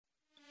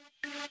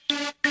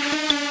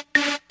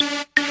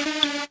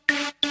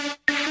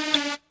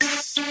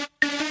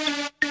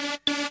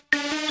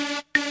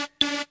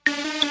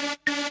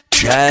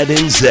Tad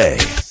and Zay.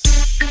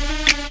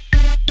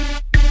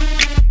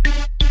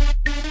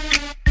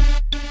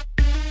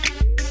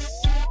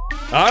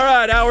 All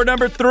right, hour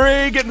number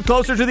 3, getting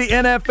closer to the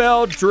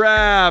NFL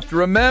draft.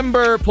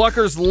 Remember,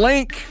 Plucker's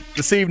link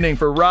this evening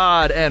for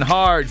Rod and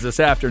Harge this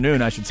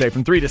afternoon, I should say,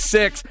 from 3 to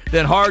 6.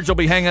 Then Harge will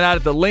be hanging out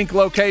at the link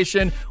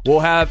location.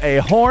 We'll have a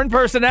Horn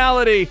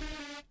personality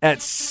at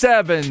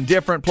 7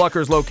 different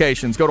Pluckers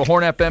locations. Go to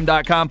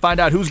hornfm.com, find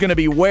out who's going to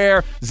be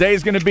where.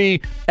 Zay's going to be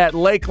at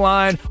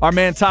Lakeline. Our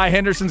man Ty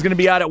Henderson's going to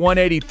be out at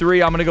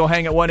 183. I'm going to go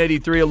hang at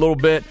 183 a little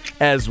bit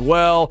as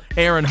well.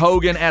 Aaron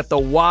Hogan at the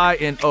Y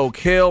in Oak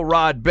Hill.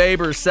 Rod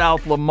Baber,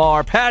 South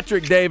Lamar.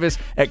 Patrick Davis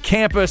at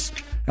campus.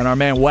 And our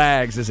man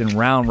Wags is in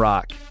Round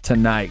Rock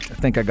tonight. I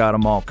think I got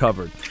them all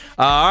covered.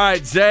 All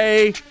right,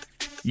 Zay,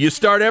 you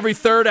start every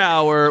third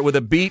hour with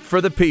a beat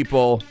for the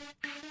people.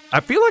 I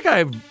feel like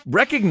I've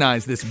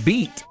recognized this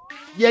beat.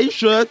 Yeah, you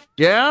should.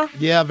 Yeah?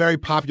 Yeah, very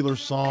popular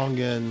song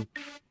in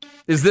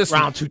Is this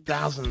around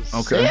 2006,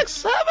 Okay.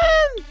 7,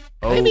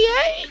 maybe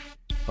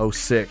 8.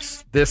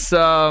 06. This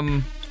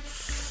had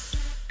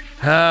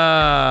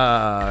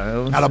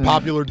Had a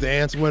popular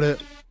dance with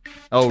it.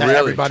 Oh, that really?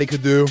 everybody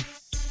could do.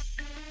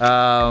 Wait,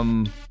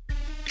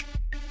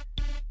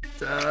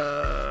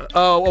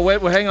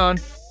 hang on.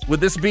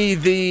 Would this be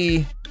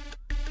the...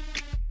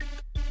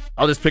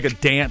 I'll just pick a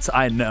dance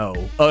I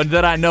know,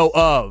 that I know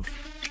of.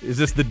 Is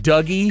this the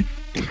Dougie?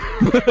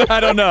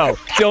 I don't know.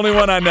 It's the only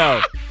one I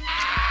know.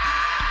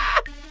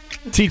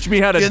 Teach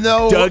me how to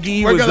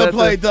Dougie. We're going to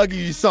play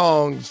Dougie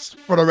songs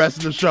for the rest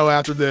of the show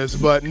after this,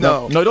 but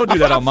no. No, don't do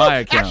that on my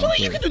account.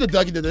 Actually, you can do the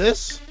Dougie to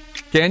this.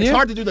 Can you? It's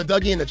hard to do the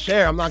Dougie in the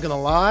chair, I'm not going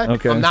to lie.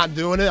 Okay. I'm not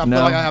doing it. I feel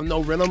like I have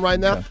no rhythm right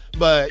now. Okay.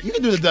 But you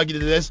can do the Dougie to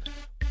this.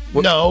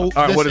 What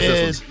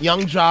is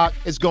Young Jock,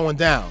 It's Going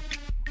Down.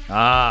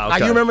 Ah, okay.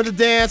 Like, you remember the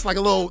dance, like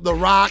the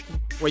rock,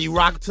 where you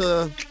rock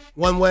to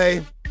one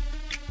way,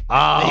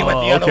 then you went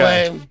the other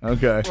way.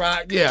 Okay.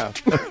 Right, yeah.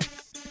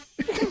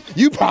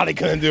 You probably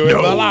couldn't do it,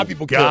 but a lot of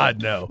people can.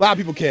 God, no. A lot of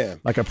people can.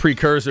 Like a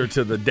precursor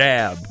to the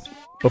dab.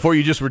 Before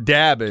you just were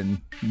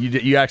dabbing,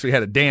 you actually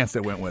had a dance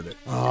that went with it.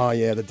 Oh,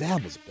 yeah, the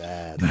dab was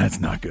bad. That's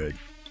not good.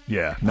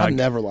 Yeah. I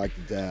never liked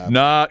the dab.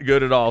 Not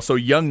good at all. So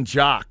Young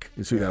Jock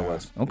is who that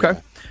was. Okay.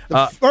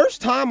 Yeah. The first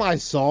time I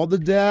saw the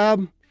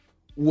dab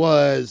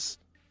was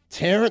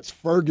Terrence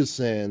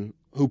Ferguson,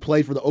 who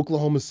played for the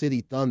Oklahoma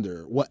City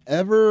Thunder.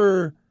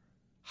 Whatever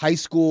high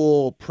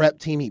school prep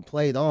team he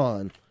played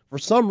on, for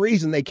some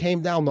reason they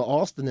came down to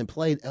Austin and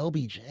played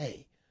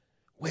LBJ,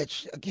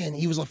 which, again,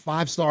 he was a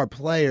 5-star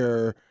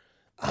player.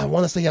 I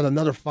want to say he had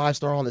another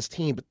 5-star on his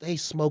team, but they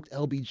smoked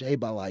LBJ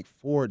by like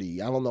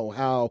 40. I don't know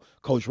how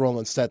Coach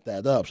Rowland set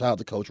that up. Shout out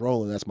to Coach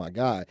Rowland. That's my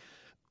guy.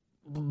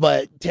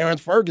 But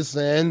Terrence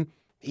Ferguson,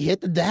 he hit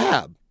the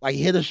dab. Like,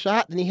 he hit a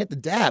shot, then he hit the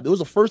dab. It was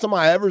the first time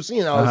I ever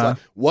seen it. I was like,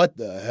 what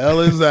the hell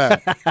is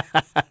that?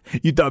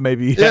 You thought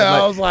maybe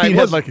I was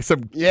like,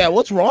 some... Yeah,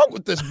 what's wrong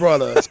with this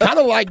brother? It's kind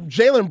of like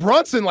Jalen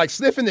Brunson, like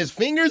sniffing his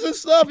fingers and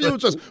stuff. It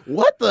was just,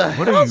 what the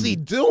hell is he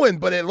doing?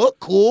 But it looked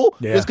cool.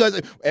 Yeah. It's because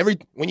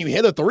when you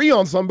hit a 3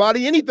 on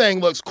somebody,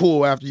 anything looks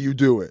cool after you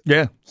do it.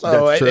 Yeah,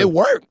 so it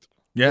worked.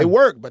 Yeah. It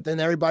worked, but then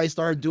everybody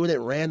started doing it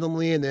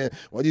randomly, and then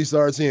when you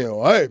start seeing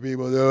white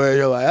people do it,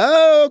 you're like,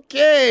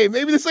 okay,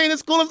 maybe this ain't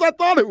as cool as I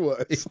thought it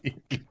was.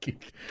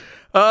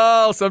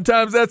 Oh,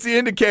 sometimes that's the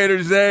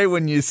indicator, Zay,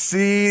 when you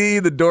see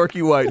the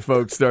dorky white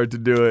folks start to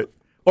do it.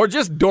 Or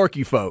just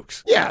dorky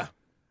folks. Yeah.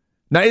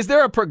 Now, is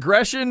there a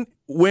progression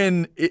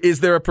where,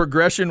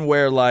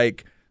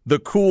 like, the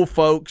cool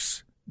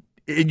folks,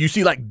 and you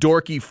see, like,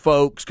 dorky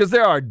folks, because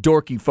there are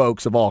dorky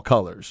folks of all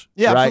colors.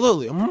 Yeah, right?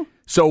 absolutely. Mm-hmm.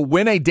 So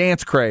when a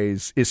dance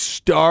craze is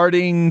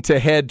starting to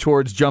head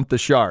towards Jump the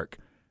Shark,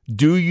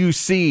 do you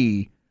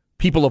see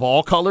people of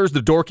all colors, the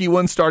dorky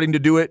ones, starting to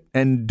do it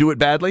and do it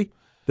badly?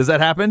 Does that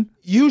happen?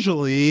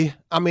 Usually,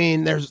 I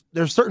mean, there's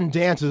certain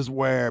dances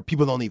where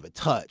people don't even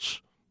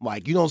touch.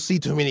 Like, you don't see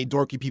too many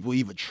dorky people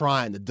even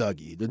trying the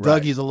Dougie. The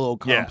Dougie is a little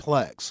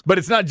complex. Yeah. But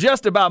it's not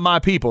just about my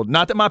people.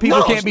 Not that my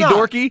people can't be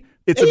dorky.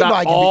 It's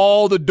Anybody about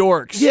all the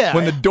dorks. Yeah.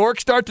 When the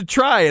dorks start to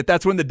try it,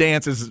 that's when the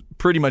dance is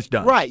pretty much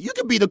done. Right. You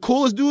could be the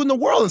coolest dude in the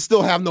world and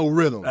still have no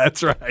rhythm.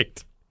 That's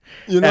right.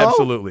 You know?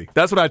 Absolutely.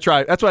 That's what I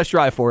try. That's what I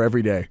strive for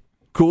every day.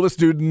 Coolest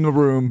dude in the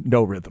room,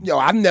 no rhythm. Yo,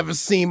 I've never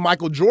seen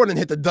Michael Jordan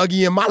hit the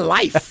Dougie in my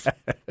life.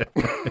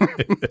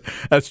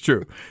 That's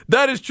true.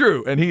 That is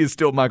true. And he is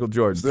still Michael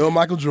Jordan. Still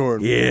Michael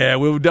Jordan. Yeah,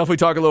 we'll definitely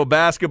talk a little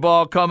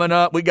basketball coming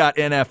up. We got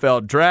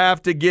NFL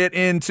draft to get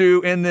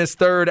into in this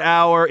third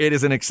hour. It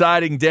is an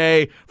exciting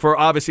day for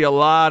obviously a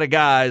lot of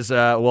guys.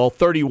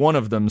 31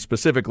 of them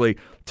specifically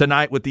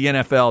tonight with the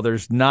NFL.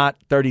 There's not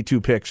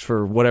 32 picks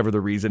for whatever the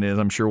reason is.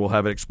 I'm sure we'll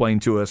have it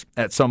explained to us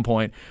at some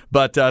point.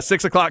 But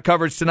 6 o'clock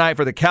coverage tonight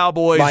for the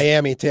Cowboys.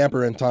 Miami,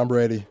 Tampa, and Tom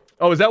Brady.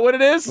 Oh, is that what it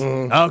is?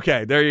 Mm-hmm.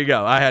 Okay, there you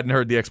go. I hadn't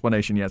heard the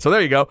explanation yet. So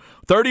there you go.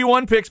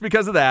 31 picks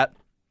because of that.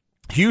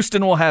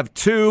 Houston will have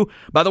 2.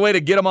 By the way,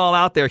 to get them all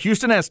out there,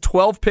 Houston has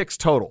 12 picks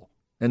total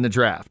in the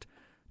draft.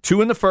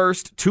 2 in the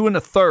first, 2 in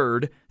the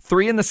third,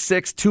 3 in the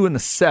sixth, 2 in the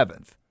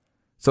seventh.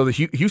 So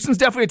Houston's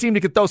definitely a team that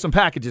could throw some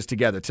packages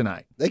together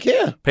tonight. They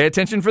can. Pay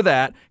attention for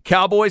that.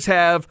 Cowboys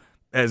have,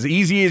 as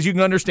easy as you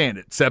can understand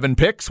it, 7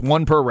 picks,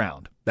 1 per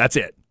round. That's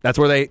it. That's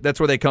where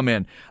they come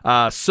in.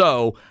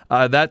 So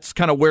that's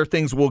kind of where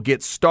things will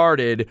get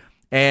started.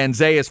 And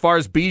Zay, as far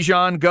as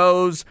Bijan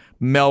goes,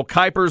 Mel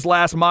Kiper's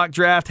last mock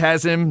draft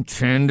has him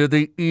 10 to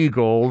the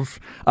Eagles.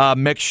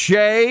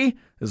 McShay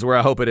is where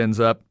I hope it ends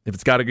up, if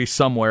it's got to be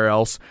somewhere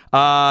else.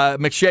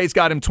 McShay's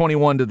got him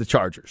 21 to the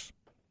Chargers.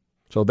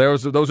 So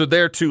those are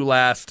their 2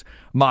 last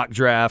mock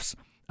drafts.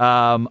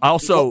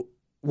 What's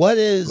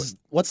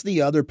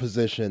the other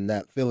position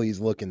that Philly's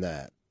looking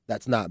at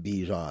that's not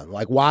Bijan?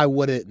 Like, why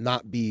would it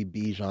not be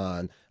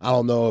Bijan? I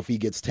don't know if he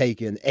gets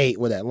taken 8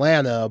 with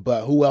Atlanta,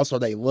 but who else are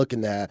they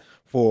looking at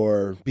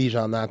for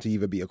Bijan not to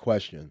even be a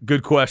question?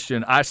 Good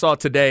question. I saw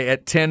today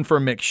at 10 for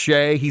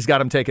McShay, he's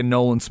got him taking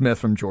Nolan Smith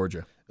from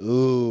Georgia.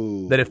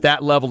 Ooh. That if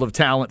that level of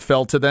talent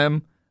fell to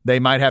them, they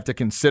might have to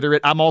consider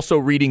it. I'm also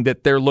reading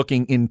that they're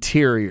looking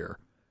interior.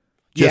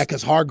 Yeah,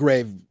 because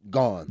Hargrave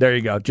gone. There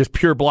you go. Just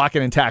pure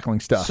blocking and tackling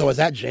stuff. So is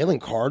that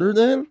Jalen Carter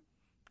then?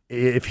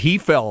 If he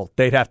fell,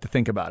 they'd have to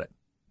think about it.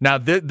 Now,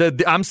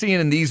 I'm seeing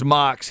in these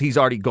mocks, he's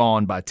already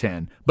gone by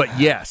 10. But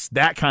yes,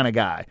 that kind of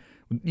guy.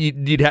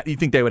 You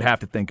think they would have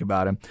to think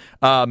about him.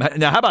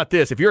 Now, how about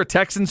this? If you're a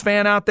Texans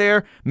fan out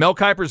there, Mel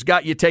Kiper's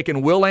got you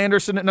taking Will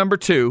Anderson at number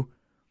 2.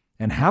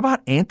 And how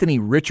about Anthony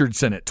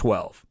Richardson at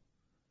 12?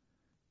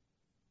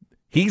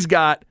 He's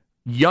got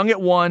Young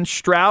at 1,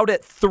 Stroud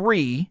at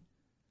 3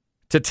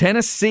 to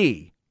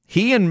Tennessee.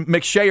 He and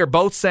McShay are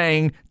both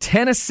saying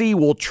Tennessee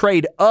will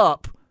trade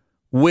up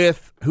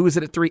with, who is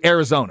it at 3?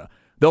 Arizona.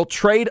 They'll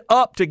trade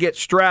up to get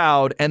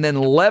Stroud, and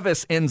then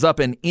Levis ends up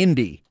in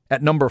Indy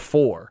at number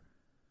 4.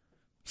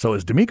 So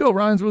is DeMeco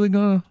Ryans really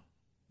going to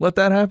let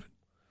that happen?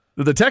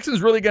 Are the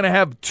Texans really going to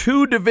have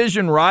 2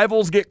 division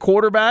rivals get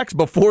quarterbacks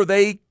before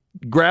they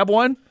grab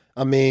one?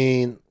 I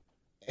mean,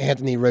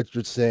 Anthony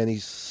Richardson,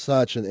 he's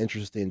such an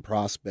interesting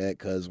prospect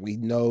because we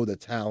know the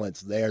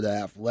talent's there, the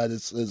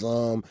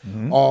athleticism,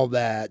 all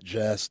that,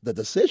 just the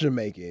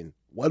decision-making.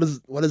 What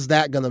is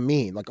that going to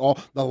mean? Like all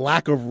the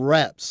lack of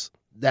reps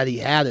that he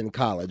had in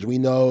college. We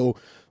know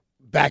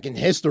back in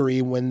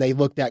history when they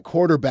looked at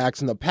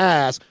quarterbacks in the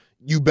past,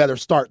 you better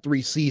start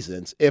 3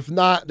 seasons. If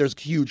not, there's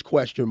huge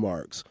question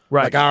marks.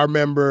 Right. Like I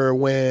remember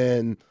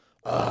when,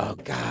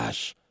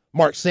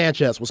 Mark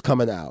Sanchez was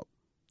coming out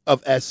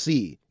of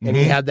SC, and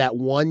he had that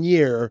 1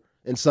 year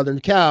in Southern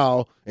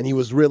Cal, and he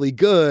was really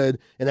good,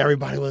 and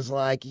everybody was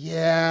like,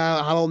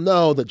 yeah, I don't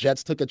know. The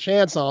Jets took a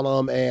chance on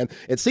him, and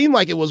it seemed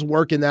like it was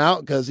working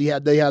out because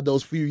they had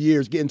those few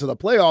years getting to the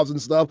playoffs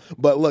and stuff,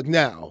 but look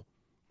now.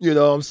 You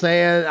know what I'm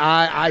saying?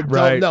 I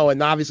don't know.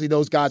 And obviously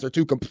those guys are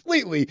 2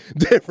 completely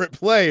different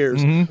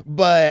players.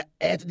 But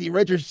Anthony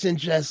Richardson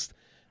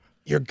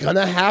you're going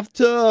to have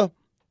to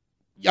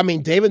 – I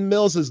mean, David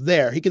Mills is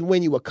there. He can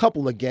win you a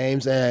couple of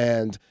games,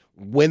 and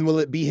when will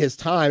it be his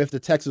time? If the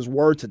Texans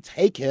were to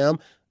take him,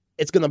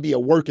 it's going to be a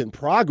work in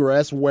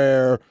progress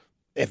where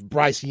if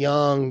Bryce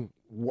Young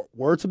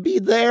were to be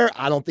there,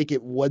 I don't think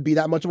it would be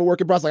that much of a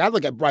work in progress. Like I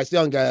look at Bryce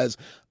Young as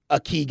 – a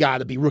key guy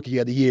to be rookie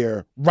of the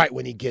year right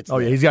when he gets there. Oh,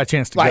 yeah, he's got a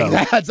chance to go.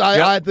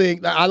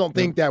 I don't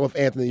think that with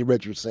Anthony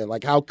Richardson.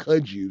 Like, how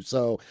could you?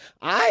 So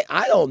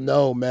I don't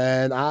know,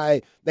 man.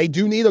 They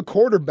do need a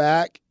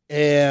quarterback,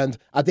 and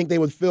I think they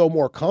would feel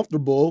more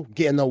comfortable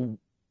getting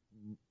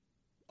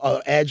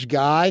a edge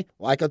guy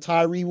like a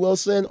Tyree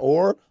Wilson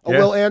or a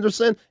Will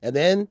Anderson, and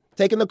then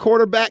taking the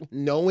quarterback,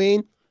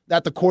 knowing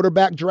that the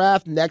quarterback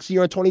draft next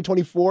year in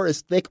 2024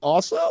 is thick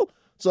also.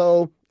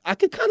 So I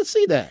could kind of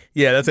see that.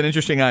 Yeah, that's an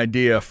interesting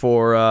idea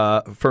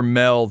for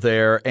Mel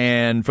there.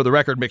 And for the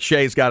record,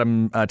 McShay's got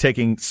him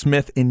taking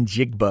Smith and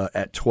Jigba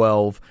at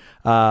 12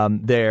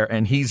 there,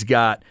 and he's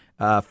got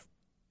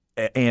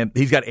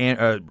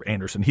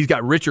Anderson. He's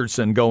got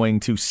Richardson going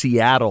to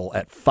Seattle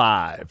at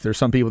 5. There's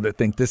some people that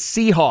think the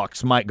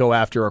Seahawks might go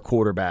after a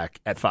quarterback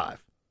at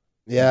 5.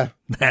 Yeah,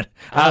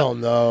 I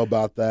don't know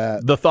about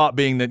that. The thought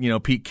being that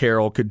Pete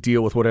Carroll could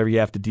deal with whatever you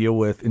have to deal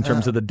with in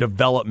terms of the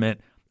development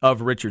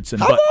of Richardson.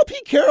 How long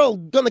Pete Carroll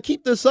going to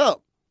keep this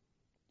up?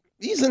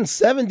 He's in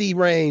 70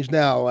 range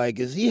now. Like,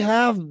 does he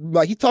have,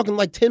 he's talking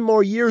 10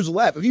 more years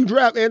left. If you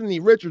draft Anthony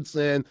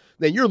Richardson,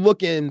 then you're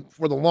looking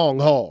for the long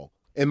haul,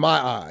 in my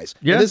eyes.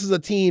 Yeah. And this is a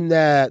team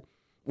that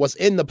was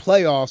in the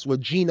playoffs with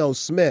Geno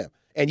Smith.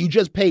 And you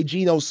just paid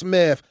Geno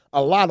Smith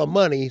a lot of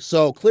money,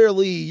 so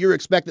clearly you're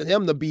expecting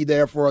him to be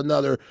there for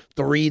another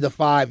 3 to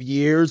 5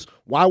 years.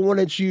 Why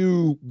wouldn't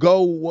you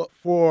go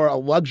for a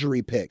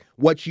luxury pick,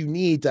 what you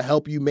need to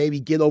help you maybe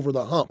get over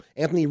the hump?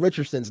 Anthony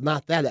Richardson's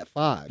not that at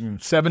 5.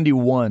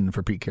 71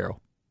 for Pete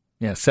Carroll.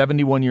 Yeah,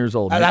 71 years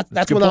old. That's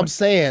what point. I'm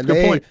saying.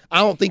 Good point. I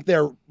don't think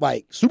they're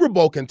Super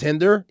Bowl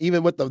contender,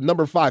 even with the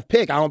number 5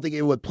 pick. I don't think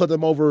it would put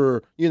them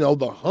over,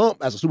 the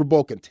hump as a Super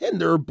Bowl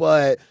contender,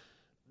 but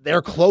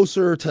they're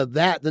closer to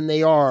that than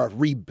they are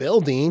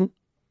rebuilding.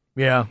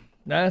 Yeah,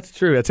 that's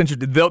true. That's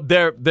interesting.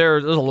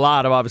 There's a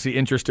lot of obviously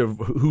interest of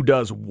who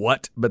does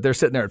what, but they're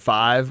sitting there at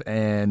 5,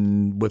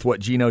 and with what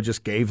Geno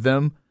just gave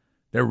them,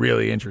 they're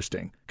really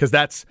interesting because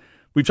that's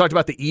we've talked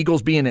about the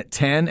Eagles being at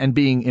 10 and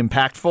being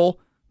impactful.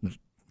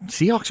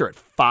 Seahawks are at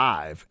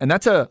 5, and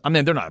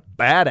they're not a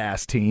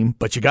badass team,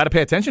 but you got to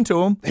pay attention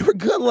to them. They were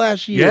good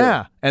last year.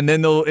 Yeah, and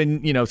then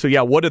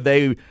what do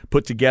they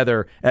put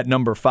together at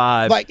number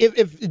 5? Like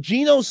if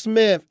Geno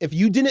Smith, if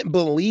you didn't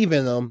believe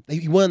in him,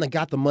 he wouldn't have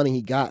got the money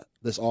he got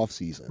this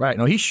offseason. Right.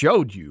 No, he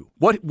showed you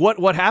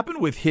what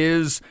happened with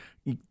his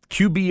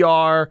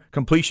QBR,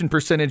 completion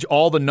percentage,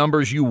 all the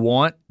numbers you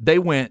want. They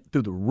went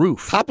through the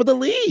roof. Top of the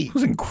league. It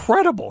was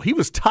incredible. He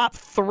was top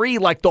 3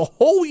 like the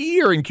whole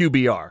year in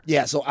QBR.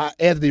 Yeah, so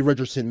Anthony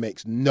Richardson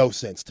makes no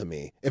sense to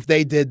me. If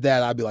they did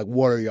that, I'd be like,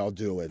 what are y'all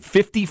doing?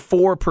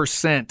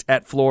 54%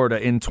 at Florida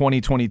in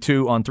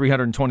 2022 on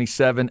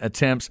 327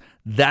 attempts.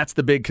 That's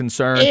the big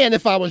concern. And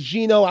if I was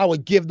Geno, I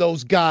would give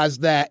those guys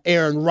that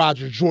Aaron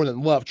Rodgers,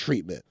 Jordan Love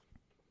treatment.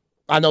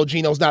 I know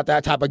Geno's not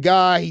that type of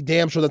guy. He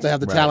damn sure doesn't have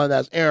the talent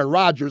as Aaron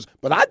Rodgers,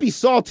 but I'd be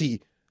salty.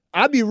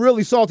 I'd be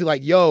really salty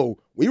like, yo,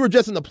 we were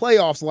just in the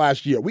playoffs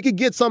last year. We could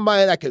get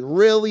somebody that could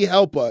really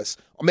help us,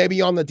 maybe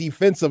on the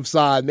defensive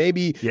side,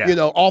 maybe,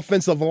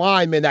 offensive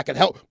linemen that could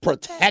help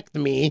protect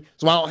me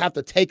so I don't have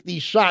to take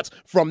these shots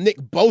from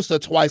Nick Bosa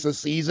twice a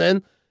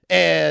season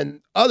and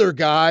other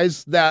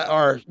guys that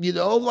are,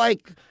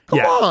 come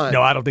on.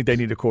 No, I don't think they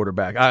need a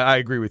quarterback. I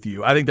agree with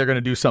you. I think they're going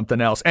to do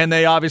something else. And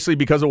they obviously,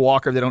 because of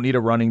Walker, they don't need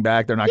a running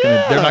back. They're not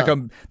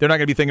going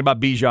to be thinking about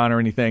Bijan or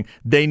anything.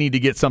 They need to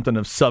get something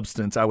of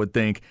substance, I would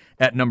think,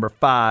 at number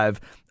 5.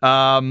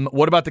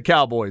 What about the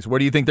Cowboys? Where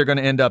do you think they're going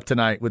to end up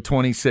tonight with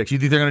 26? You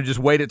think they're going to just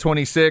wait at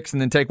 26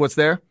 and then take what's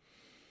there?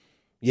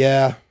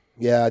 Yeah,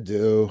 I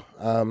do.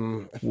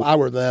 If I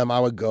were them, I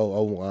would go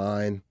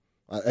O-line.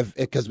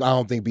 Because I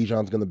don't think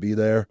Bijan's going to be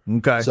there.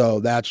 Okay. So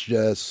that's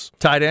just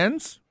tight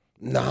ends.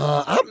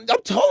 Nah, I'm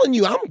telling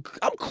you,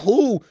 I'm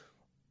cool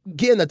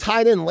getting a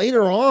tight end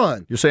later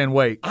on. You're saying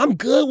wait. I'm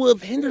good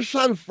with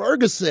Henderson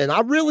Ferguson. I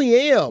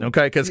really am.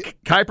 Okay, because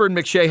Kiper and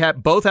McShay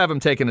both have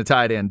him taking a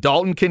tight end.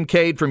 Dalton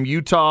Kincaid from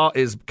Utah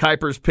is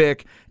Kiper's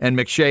pick, and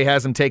McShay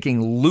has him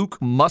taking Luke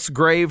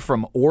Musgrave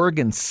from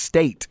Oregon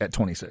State at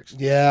 26.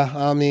 Yeah,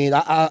 I mean,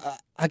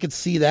 I could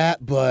see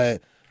that,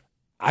 but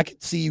I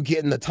could see you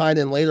getting the tight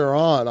end later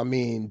on. I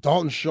mean,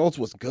 Dalton Schultz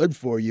was good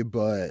for you,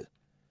 but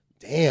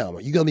damn, are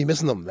you going to be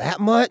missing them that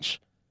much?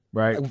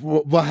 Right.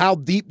 Well, how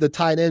deep the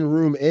tight end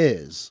room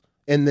is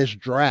in this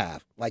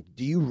draft. Like,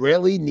 do you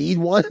really need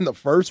one in the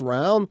first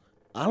round?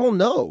 I don't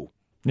know.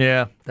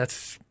 Yeah,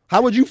 that's...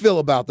 How would you feel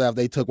about that if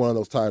they took one of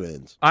those tight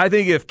ends? I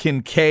think if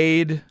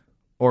Kincaid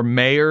or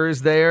Mayer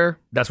is there,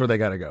 that's where they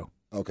got to go.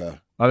 Okay.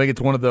 I think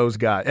it's one of those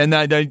guys. And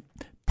I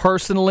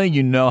personally,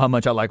 you know how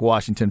much I like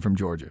Washington from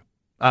Georgia.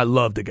 I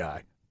love the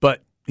guy,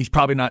 but he's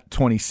probably not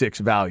 26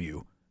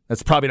 value.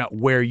 That's probably not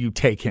where you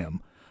take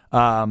him.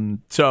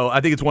 So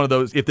I think it's one of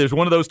those. If there's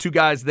one of those two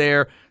guys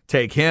there,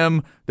 take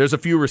him. There's a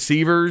few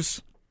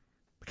receivers.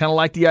 Kind of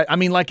like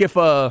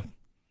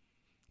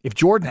if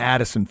Jordan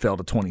Addison fell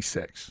to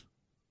 26,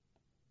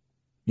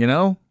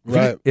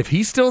 right? If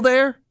he's still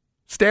there,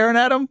 staring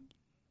at him,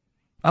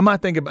 I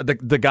might think about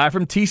the guy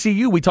from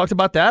TCU. We talked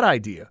about that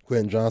idea.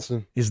 Quentin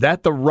Johnson. Is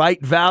that the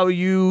right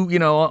value,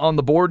 on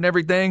the board and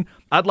everything?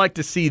 I'd like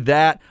to see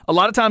that. A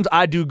lot of times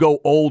I do go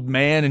old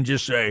man and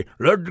just say,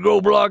 let's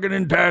go blocking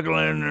and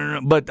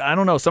tackling. But I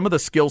don't know. Some of the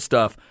skill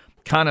stuff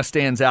kind of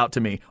stands out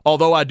to me.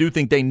 Although I do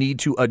think they need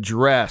to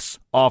address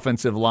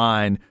offensive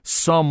line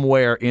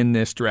somewhere in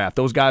this draft.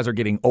 Those guys are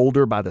getting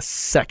older by the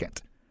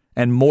second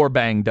and more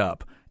banged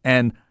up.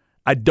 And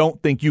I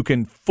don't think you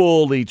can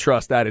fully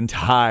trust that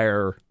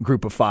entire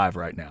group of 5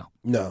 right now.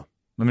 No.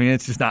 I mean,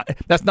 it's just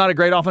that's not a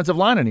great offensive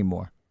line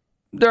anymore.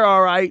 They're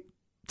all right.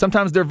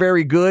 Sometimes they're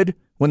very good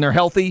when they're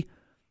healthy.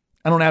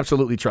 I don't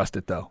absolutely trust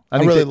it, though.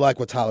 I really like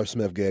what Tyler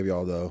Smith gave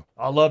y'all, though.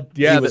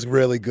 He was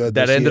really good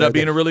this year. That ended up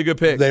being a really good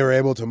pick. They were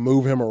able to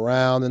move him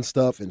around and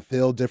stuff and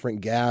fill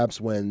different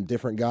gaps when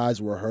different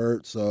guys were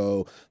hurt.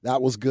 So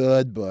that was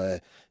good,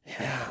 but...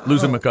 yeah,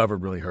 losing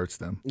McCovered really hurts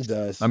them. It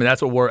does. I mean,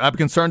 that's what I'm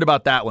concerned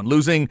about that one.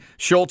 Losing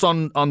Schultz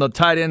on the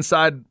tight end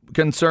side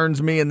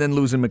concerns me, and then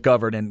losing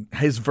McCovered and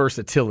his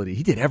versatility.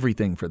 He did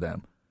everything for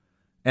them.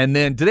 And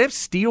then, do they have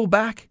Steele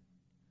back?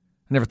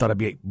 I never thought I'd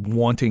be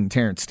wanting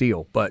Terrence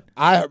Steele, but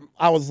I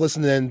was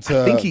listening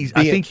to.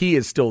 I think he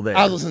is still there.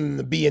 I was listening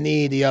to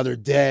B&E the other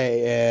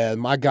day, and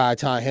my guy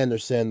Ty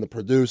Henderson, the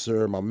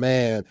producer, my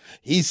man,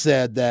 he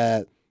said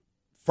that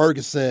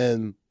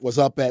Ferguson was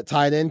up at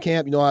tight end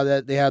camp. You know how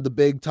that they had the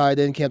big tight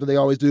end camp that they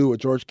always do with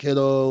George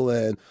Kittle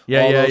and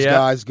all those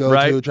guys go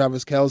to,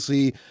 Travis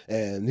Kelce.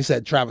 And he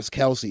said Travis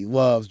Kelce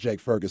loves Jake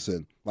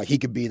Ferguson. Like, he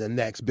could be the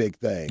next big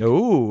thing.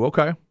 Ooh,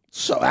 okay.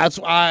 So that's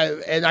why,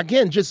 and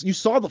again, just you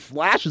saw the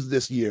flashes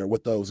this year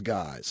with those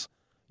guys.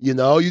 You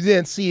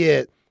didn't see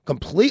it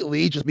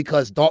completely just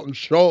because Dalton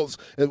Schultz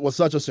was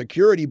such a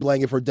security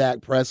blanket for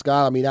Dak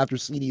Prescott. I mean, after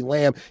CeeDee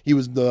Lamb, he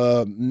was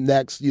the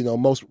next,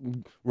 most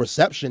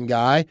reception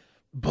guy.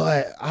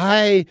 But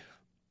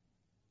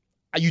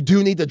You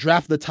do need to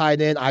draft the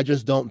tight end. I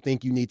just don't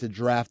think you need to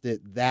draft it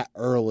that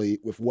early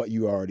with what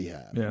you already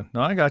have. Yeah,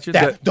 no, I got you.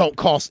 That don't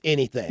cost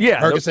anything.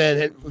 Yeah, Ferguson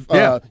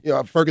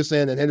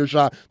and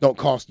Henderson don't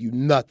cost you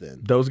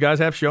nothing. Those guys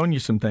have shown you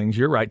some things.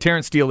 You're right.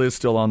 Terrence Steele is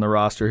still on the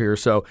roster here,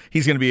 so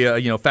he's going to be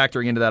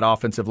factoring into that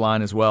offensive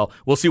line as well.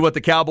 We'll see what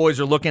the Cowboys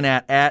are looking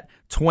at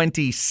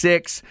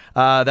 26.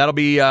 That'll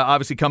be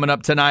obviously coming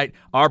up tonight.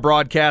 Our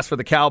broadcast for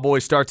the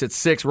Cowboys starts at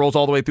 6, rolls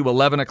all the way through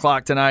 11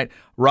 o'clock tonight.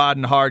 Rod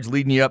and Hard's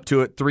leading you up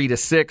to it 3 to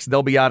 6.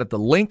 They'll be out at the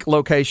Link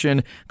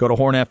location. Go to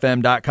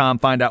hornfm.com,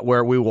 find out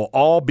where we will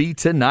all be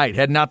tonight.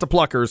 Heading out to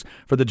Pluckers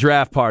for the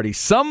draft party.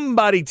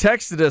 Somebody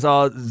texted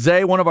us,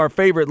 Zay, one of our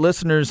favorite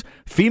listeners,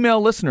 female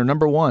listener,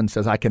 number 1,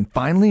 says, I can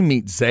finally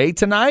meet Zay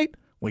tonight.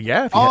 Well,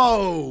 yeah.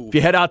 If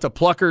you head out to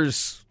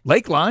Pluckers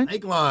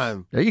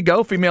Lakeline. There you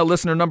go, female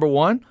listener number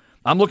 1.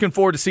 I'm looking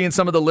forward to seeing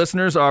some of the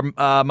listeners.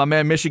 My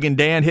man Michigan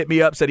Dan hit me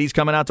up, said he's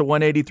coming out to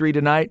 183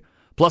 tonight.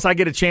 Plus, I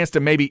get a chance to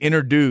maybe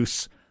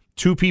introduce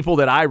 2 people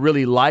that I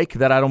really like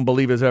that I don't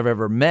believe has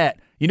ever met.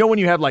 You know when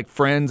you have like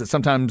friends that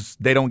sometimes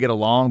they don't get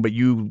along, but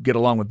you get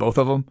along with both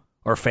of them,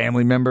 or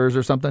family members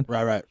or something?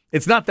 Right.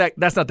 It's not that.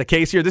 That's not the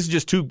case here. This is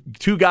just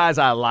two guys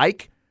I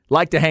like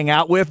to hang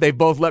out with. They've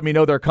both let me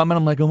know they're coming.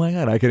 I'm like, oh my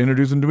God, I can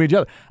introduce them to each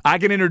other. I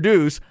can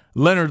introduce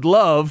Leonard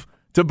Love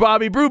to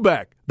Bobby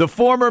Brubeck, the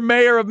former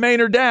mayor of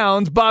Maynard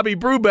Downs, Bobby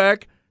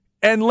Brubeck,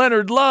 and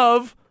Leonard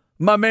Love,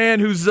 my man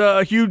who's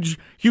a huge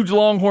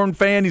Longhorn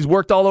fan. He's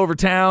worked all over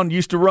town.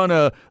 Used to run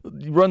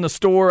the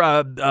store.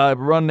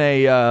 Run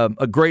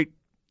a great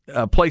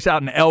place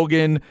out in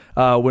Elgin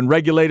when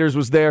Regulators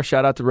was there.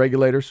 Shout out to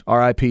Regulators.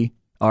 R.I.P.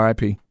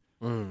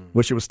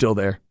 Wish it was still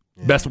there.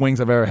 Yeah. Best wings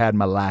I've ever had in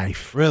my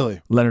life.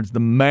 Really? Leonard's the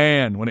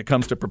man when it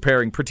comes to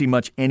preparing pretty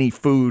much any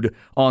food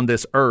on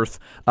this earth.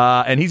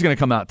 And he's going to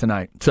come out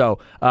tonight. So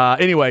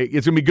anyway,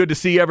 it's going to be good to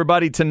see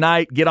everybody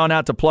tonight. Get on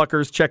out to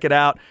Pluckers. Check it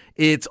out.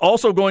 It's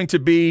also going to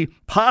be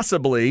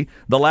possibly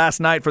the last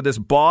night for this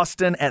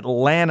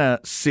Boston-Atlanta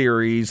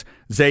series.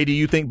 Zay, do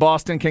you think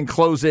Boston can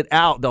close it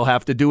out? They'll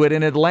have to do it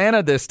in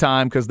Atlanta this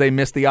time because they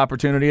missed the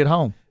opportunity at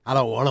home. I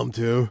don't want them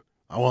to.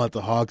 I want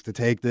the Hawks to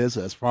take this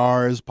as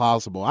far as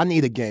possible. I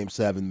need a Game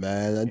 7,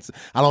 man.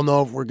 I don't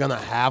know if we're going to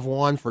have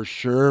one for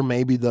sure.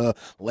 Maybe the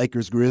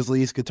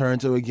Lakers-Grizzlies could turn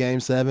to a Game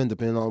 7,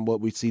 depending on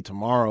what we see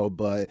tomorrow.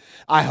 But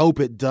I hope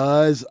it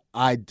does.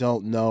 I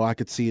don't know. I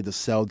could see the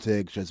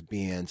Celtics just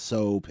being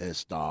so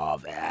pissed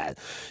off at,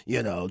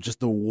 just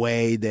the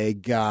way they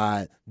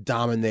got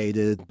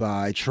dominated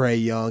by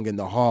Trae Young and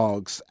the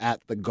Hawks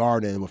at the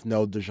Garden with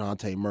no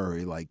DeJounte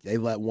Murray. Like, they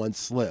let one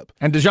slip.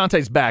 And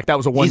DeJounte's back. That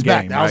was a one-game. He's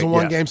back. That was a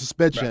one-game game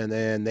suspension. Right.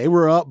 And they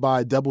were up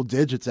by double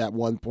digits at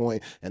one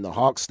point, and the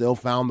Hawks still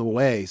found the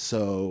way.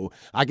 So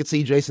I could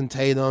see Jason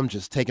Tatum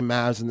just taking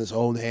matters in his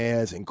own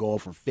hands and going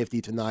for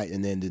 50 tonight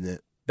and ending it.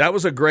 That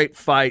was a great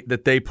fight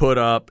that they put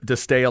up to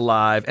stay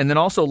alive. And then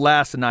also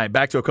last night,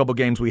 back to a couple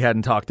games we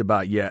hadn't talked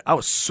about yet, I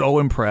was so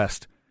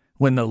impressed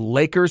when the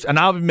Lakers, and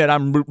I'll admit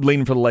I'm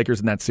leaning for the Lakers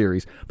in that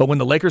series, but when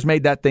the Lakers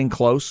made that thing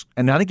close,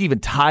 and I think even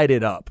tied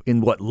it up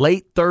in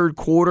late third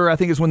quarter, I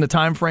think is when the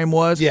time frame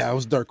was. Yeah, it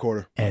was third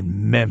quarter.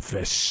 And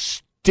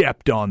Memphis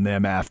stepped on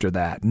them after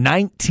that.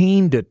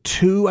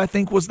 19-2, I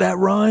think, was that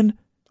run.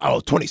 Oh,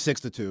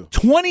 26-2.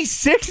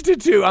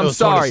 26-2. I'm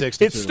sorry.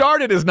 26-2. It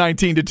started as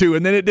 19-2,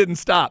 and then it didn't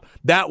stop.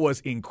 That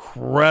was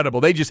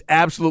incredible. They just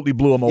absolutely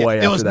blew them away.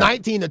 It was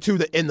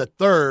 19-2 in the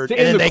third, and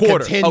then they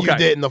continued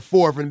it in the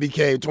fourth, and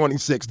became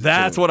 26-2.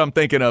 That's what I'm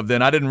thinking of.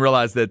 Then I didn't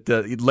realize that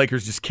the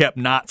Lakers just kept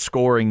not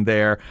scoring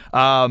there.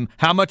 How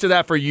much of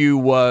that for you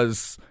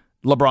was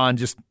LeBron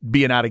just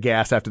being out of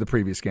gas after the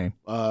previous game?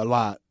 A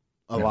lot.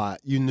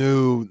 You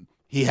knew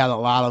he had a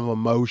lot of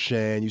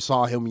emotion. You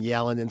saw him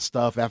yelling and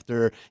stuff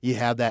after he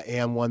had that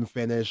and-one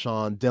finish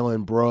on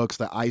Dylan Brooks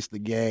to ice the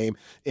game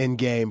in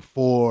Game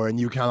 4. And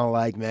you're kind of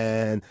like,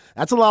 man,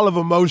 that's a lot of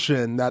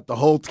emotion that the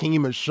whole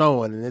team is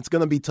showing. And it's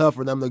going to be tough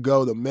for them to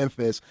go to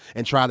Memphis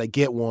and try to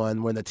get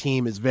one when the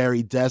team is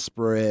very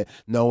desperate,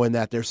 knowing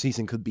that their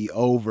season could be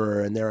over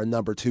and they're a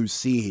number 2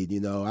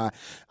 seed.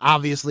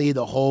 Obviously,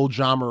 the whole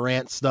John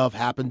Morant stuff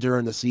happened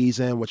during the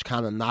season, which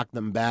kind of knocked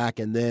them back.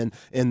 And then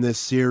in this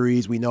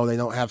series, we know they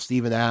don't have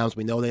Steven Adams.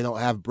 We know they don't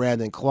have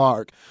Brandon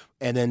Clark.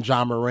 And then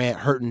John Morant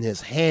hurting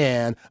his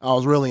hand. I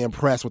was really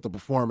impressed with the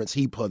performance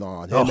he put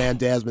on. Him and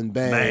Desmond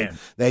Bain,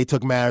 they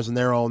took matters in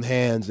their own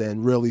hands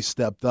and really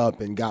stepped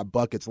up and got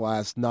buckets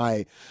last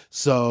night.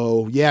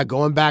 So, yeah,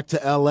 going back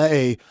to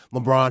L.A.,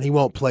 LeBron, he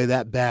won't play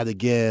that bad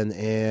again.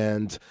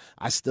 And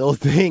I still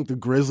think the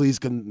Grizzlies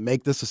can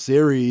make this a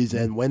series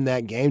and win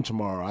that game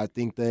tomorrow. I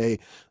think they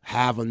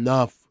have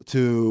enough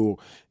to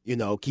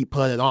keep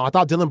putting it on. I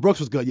thought Dylan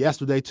Brooks was good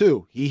yesterday,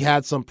 too. He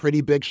had some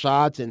pretty big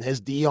shots, and his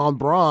D on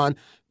Braun,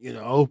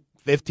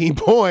 15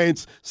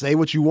 points, say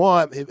what you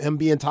want. Him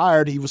being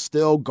tired, he was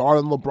still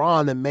guarding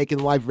LeBron and making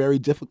life very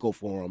difficult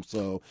for him.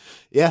 So,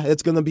 yeah,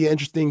 it's going to be an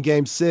interesting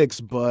Game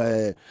 6,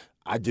 but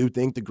I do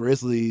think the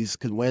Grizzlies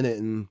could win it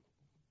in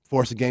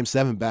force a Game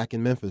 7 back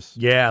in Memphis.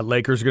 Yeah,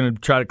 Lakers are going to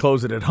try to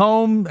close it at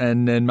home,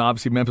 and then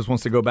obviously Memphis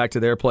wants to go back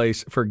to their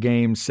place for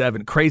Game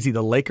 7. Crazy,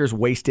 the Lakers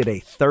wasted a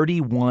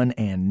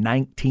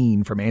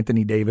 31-19 from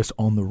Anthony Davis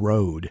on the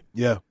road.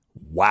 Yeah.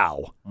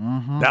 Wow.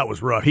 That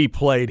was rough. He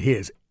played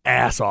his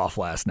ass off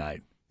last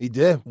night. He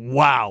did.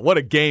 Wow, what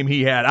a game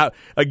he had. I'm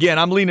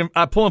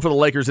pulling for the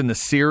Lakers in the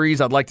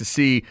series. I'd like to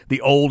see the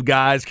old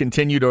guys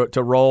continue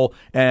to roll,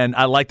 and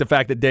I like the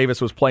fact that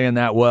Davis was playing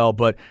that well,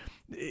 but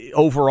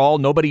overall,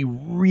 nobody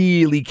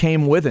really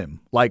came with him.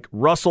 Like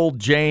Russell,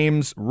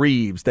 James,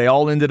 Reeves, they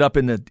all ended up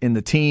in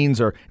the teens,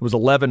 or it was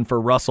 11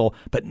 for Russell,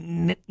 but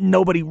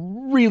nobody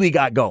really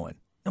got going.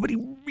 Nobody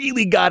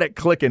really got it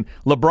clicking.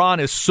 LeBron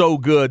is so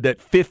good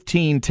that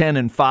 15, 10,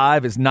 and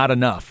 5 is not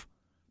enough.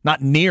 Not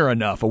near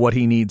enough of what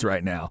he needs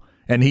right now.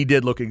 And he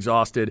did look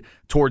exhausted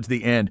towards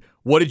the end.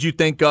 What did you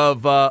think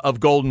of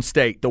Golden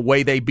State, the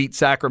way they beat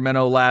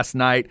Sacramento last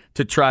night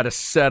to try to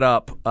set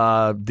up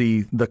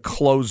the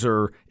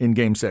closer in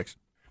Game 6?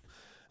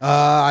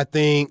 I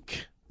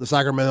think the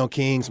Sacramento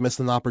Kings missed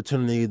an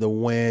opportunity to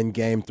win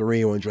Game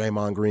 3 when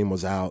Draymond Green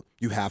was out.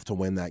 You have to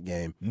win that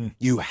game.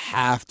 You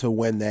have to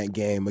win that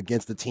game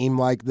against a team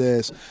like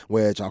this,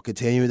 which I'll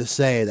continue to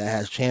say that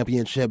has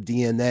championship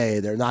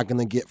DNA. They're not going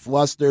to get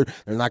flustered.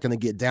 They're not going to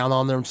get down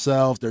on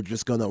themselves. They're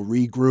just going to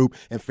regroup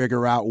and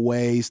figure out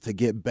ways to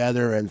get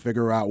better and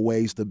figure out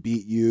ways to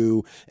beat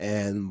you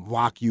and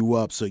lock you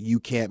up so you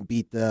can't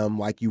beat them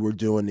like you were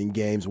doing in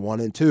Games 1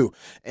 and 2.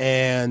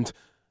 And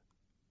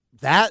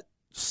that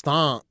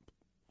stomp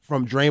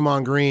from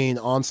Draymond Green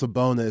on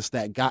Sabonis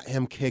that got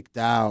him kicked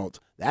out,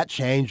 that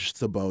changed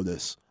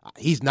Sabonis.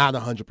 He's not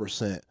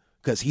 100%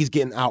 because he's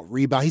getting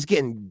out-rebounded. He's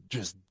getting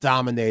just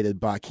dominated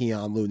by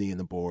Keon Looney in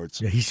the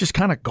boards. Yeah, he's just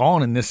kind of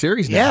gone in this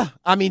series now. Yeah,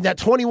 I mean, that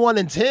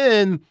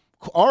 21-10,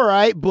 all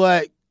right,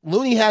 but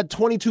Looney had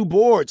 22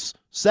 boards,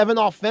 7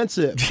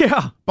 offensive.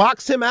 Yeah.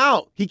 Box him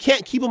out. He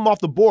can't keep him off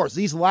the boards.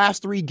 These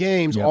last 3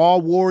 games,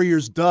 all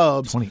Warriors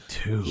dubs.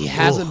 22. He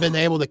hasn't been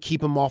able to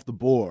keep him off the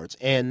boards.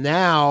 And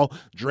now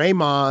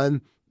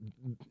Draymond,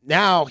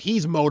 now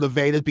he's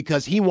motivated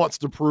because he wants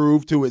to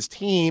prove to his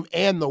team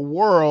and the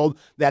world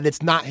that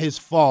it's not his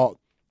fault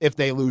if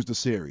they lose the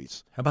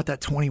series. How about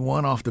that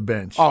 21 off the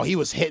bench? Oh, he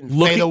was hitting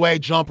fadeaway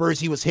jumpers.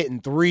 He was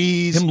hitting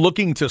threes. Him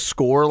looking to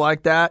score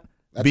like that.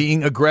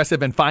 Being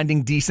aggressive and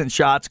finding decent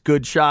shots,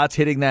 good shots,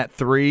 hitting that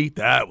 3,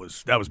 that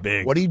was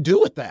big. What do you do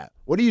with that?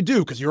 What do you do?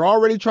 Because you're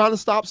already trying to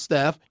stop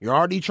Steph. You're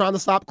already trying to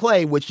stop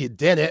Klay, which you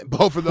didn't.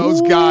 Both of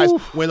those guys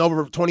went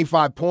over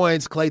 25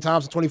 points. Klay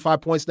Thompson,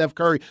 25 points. Steph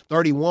Curry,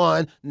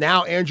 31.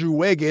 Now Andrew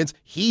Wiggins,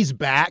 he's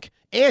back,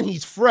 and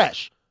he's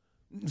fresh.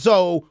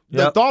 So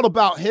the thought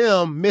about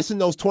him missing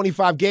those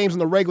 25 games in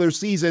the regular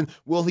season,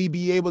 will he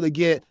be able to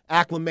get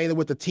acclimated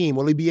with the team?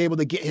 Will he be able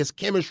to get his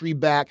chemistry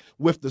back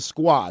with the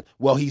squad?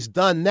 Well, he's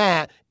done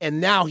that, and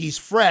now he's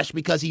fresh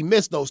because he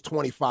missed those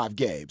 25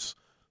 games.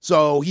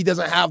 So he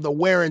doesn't have the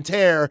wear and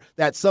tear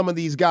that some of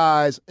these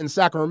guys in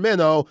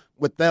Sacramento,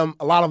 with them,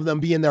 a lot of them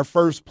being their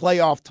first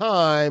playoff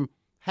time,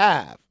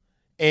 have.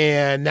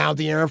 And now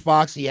De'Aaron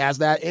Fox, he has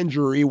that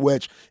injury,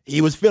 which he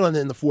was feeling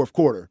in the fourth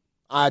quarter.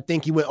 I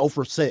think he went 0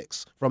 for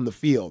 6 from the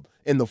field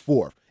in the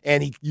fourth.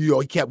 And he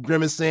kept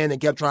grimacing and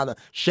kept trying to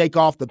shake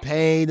off the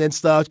pain and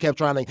stuff, kept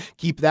trying to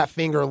keep that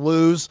finger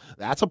loose.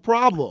 That's a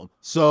problem.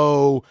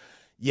 So,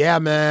 yeah,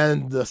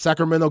 man, the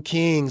Sacramento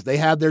Kings, they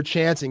had their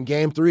chance in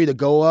Game 3 to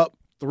go up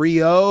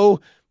 3-0.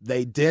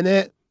 They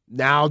didn't.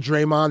 Now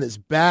Draymond is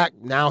back.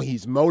 Now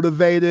he's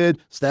motivated.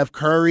 Steph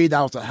Curry,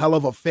 that was a hell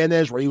of a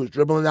finish where he was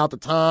dribbling out the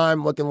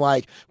time, looking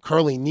like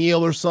Curly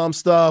Neal or some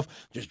stuff,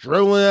 just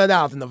dribbling it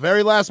out. In the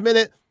very last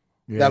minute,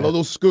 that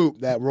little scoop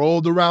that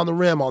rolled around the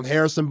rim on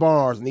Harrison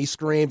Barnes, and he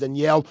screamed and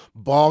yelled,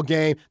 ball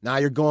game. Now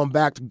you're going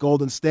back to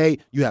Golden State.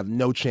 You have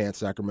no chance,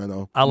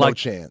 Sacramento. No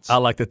chance. I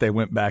like that they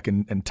went back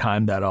and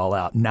timed that all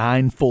out.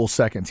 9 full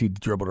seconds he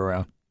dribbled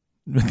around.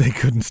 They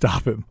couldn't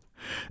stop him.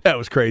 That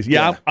was crazy.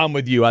 Yeah, I'm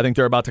with you. I think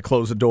they're about to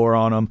close the door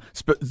on them,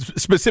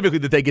 specifically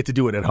that they get to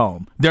do it at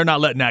home. They're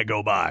not letting that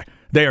go by.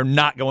 They are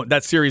not going.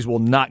 That series will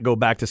not go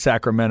back to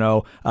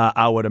Sacramento,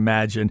 I would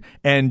imagine.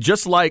 And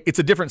just like it's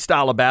a different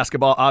style of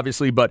basketball,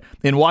 obviously, but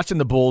in watching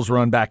the Bulls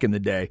run back in the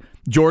day,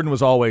 Jordan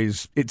was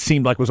always, it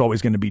seemed like was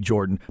always going to be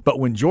Jordan. But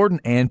when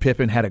Jordan and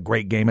Pippen had a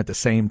great game at the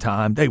same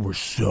time, they were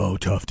so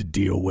tough to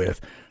deal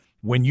with.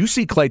 When you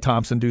see Klay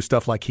Thompson do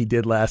stuff like he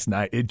did last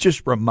night, it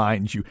just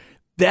reminds you.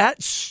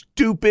 That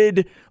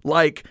stupid,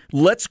 like,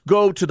 let's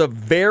go to the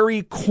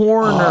very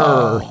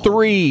corner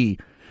 3.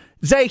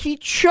 Zay, he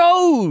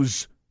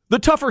chose the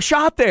tougher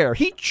shot there.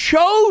 He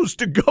chose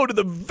to go to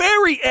the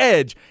very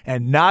edge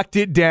and knocked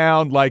it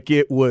down like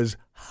it was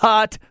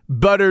hot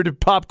buttered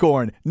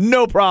popcorn.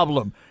 No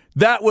problem.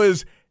 That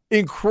was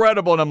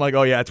incredible. And I'm like,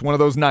 oh, yeah, it's one of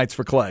those nights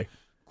for Klay.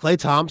 Klay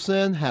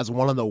Thompson has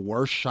one of the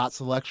worst shot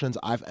selections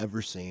I've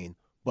ever seen.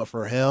 But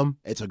for him,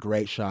 it's a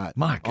great shot.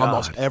 My God.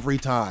 Almost every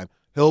time.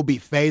 He'll be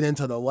fading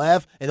to the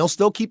left, and he'll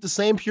still keep the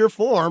same pure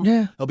form.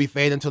 Yeah. He'll be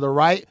fading to the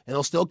right, and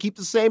he'll still keep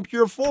the same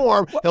pure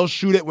form. He'll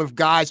shoot it with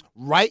guys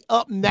right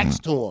up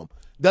next to him.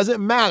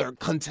 Doesn't matter,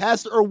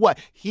 contest or what.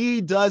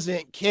 He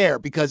doesn't care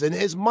because in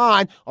his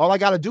mind, all I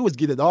got to do is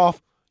get it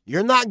off.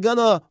 You're not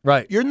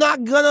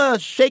gonna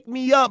shake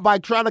me up by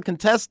trying to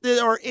contest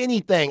it or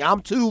anything.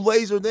 I'm too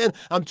lasered in.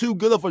 I'm too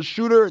good of a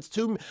shooter.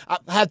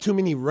 I've had too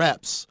many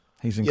reps.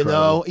 He's incredible. You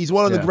know, he's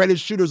one of the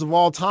greatest shooters of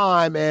all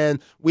time, and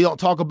we don't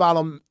talk about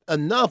him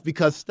enough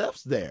because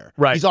Steph's there.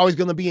 Right. He's always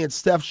going to be in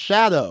Steph's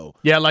shadow.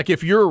 Yeah, like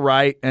if you're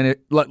right, and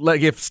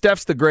like if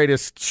Steph's the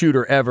greatest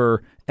shooter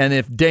ever, and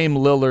if Dame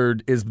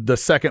Lillard is the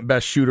second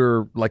best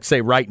shooter, like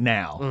say right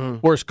now,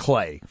 where's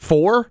Clay?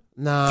 4?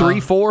 Nah. 3,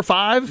 4,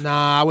 5?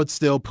 Nah, I would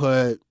still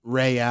put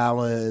Ray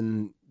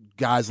Allen,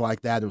 guys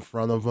like that in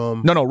front of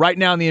him. No, right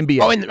now in the NBA.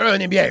 Oh, in the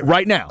NBA.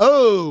 Right now.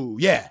 Oh,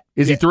 yeah.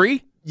 Is he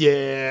 3?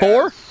 Yeah.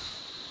 4?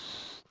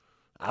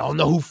 I don't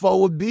know who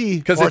 4 would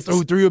be. Or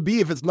who 3 would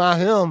be if it's not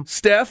him.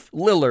 Steph,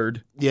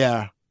 Lillard.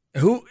 Yeah.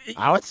 Who?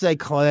 I would say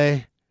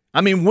Clay. I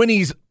mean, when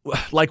he's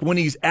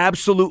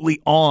absolutely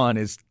on,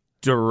 is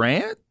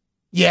Durant?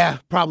 Yeah,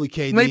 probably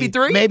KD. Maybe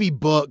 3? Maybe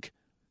Book.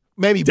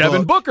 Maybe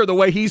Devin Booker, the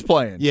way he's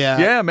playing. Yeah.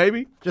 Yeah,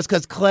 maybe. Just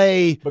because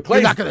Clay,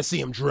 you're not going to see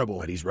him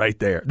dribble. But he's right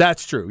there.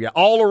 That's true. Yeah,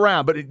 all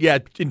around. But,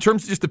 in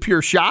terms of just the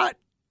pure shot,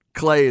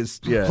 Clay is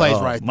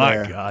Clay's right my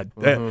there. My God.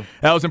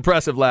 That was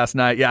impressive last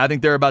night. Yeah, I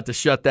think they're about to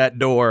shut that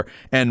door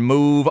and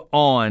move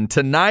on.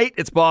 Tonight,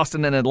 it's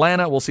Boston and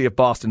Atlanta. We'll see if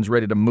Boston's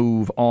ready to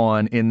move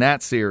on in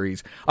that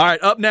series. All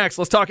right, up next,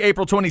 let's talk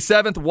April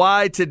 27th,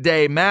 why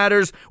today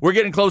matters. We're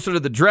getting closer to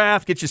the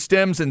draft. Get your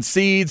stems and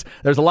seeds.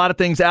 There's a lot of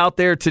things out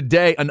there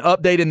today. An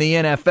update in the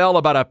NFL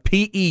about a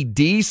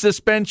PED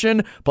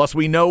suspension. Plus,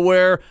 we know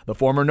where the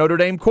former Notre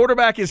Dame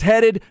quarterback is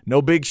headed.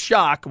 No big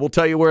shock. We'll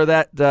tell you where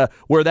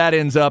that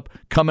ends up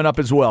coming up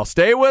as well.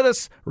 Stay with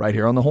us right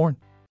here on the Horn.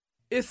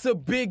 It's a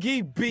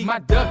Biggie beat. My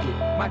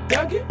Dougie, my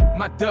Dougie,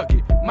 my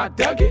Dougie, my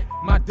Dougie,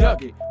 my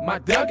Dougie, my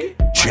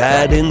Dougie.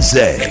 Chad and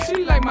Zay.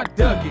 She like my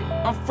Dougie.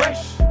 I'm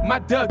fresh, my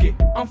Dougie.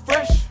 I'm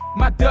fresh,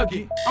 my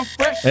Dougie. I'm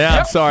fresh. Yeah,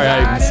 I'm sorry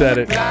I even said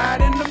it.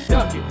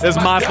 It's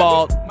my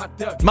fault.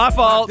 My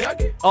fault.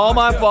 All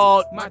my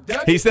fault.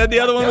 He said the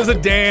other one was a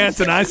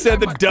dance, and I said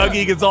the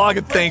Dougie is all I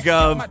could think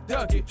of.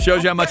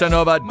 Shows you how much I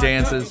know about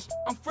dances.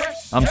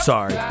 I'm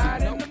sorry.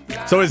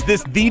 So is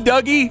this the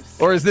Dougie,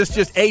 or is this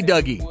just a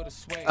Dougie?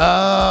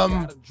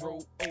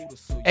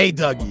 A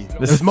Dougie.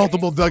 There's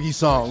multiple Dougie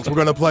songs. We're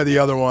going to play the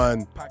other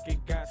one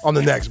on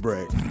the next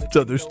break.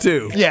 So there's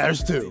 2. Yeah,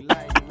 there's 2.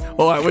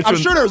 All right, I'm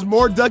sure there's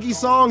more Dougie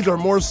songs or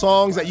more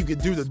songs that you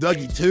could do the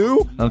Dougie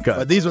to. Okay.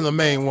 But these are the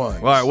main ones.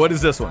 All right, what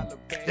is this one?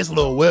 It's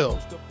Lil Will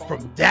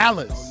from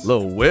Dallas.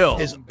 Lil Will.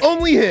 His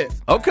only hit.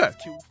 Okay.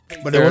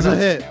 But it was a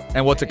hit.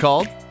 And what's it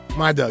called?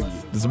 My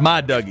Dougie. This is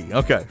My Dougie.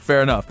 Okay,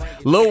 fair enough.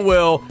 Lil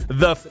Will,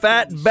 the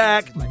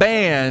Fatback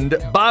Band,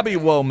 Bobby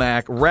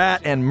Womack,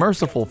 Rat, and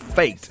Merciful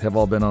Fate have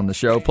all been on the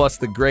show, plus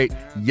the great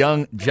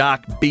Young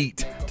Jock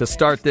beat to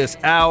start this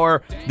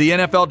hour. The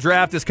NFL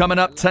Draft is coming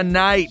up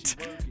tonight.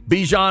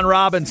 Bijan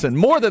Robinson,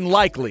 more than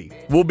likely,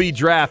 will be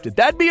drafted.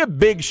 That'd be a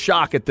big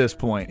shock at this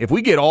point. If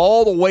we get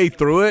all the way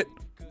through it,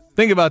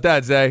 think about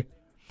that, Zay.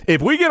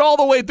 If we get all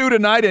the way through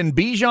tonight and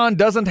Bijan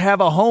doesn't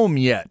have a home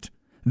yet,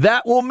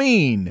 that will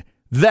mean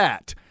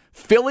that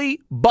Philly,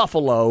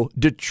 Buffalo,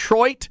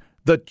 Detroit,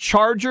 the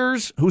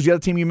Chargers, who's the other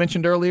team you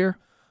mentioned earlier?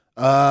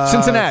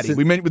 Cincinnati,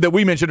 we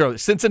mentioned earlier.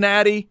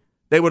 Cincinnati,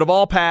 they would have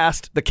all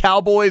passed. The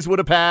Cowboys would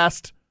have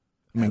passed.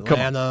 I mean,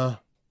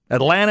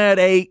 Atlanta at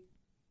 8.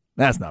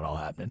 That's not all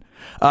happening.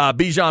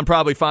 Bijan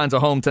probably finds a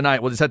home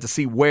tonight. We'll just have to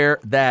see where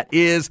that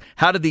is.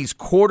 How did these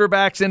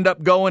quarterbacks end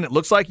up going? It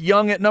looks like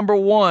Young at number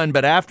 1,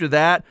 but after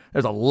that,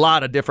 there's a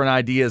lot of different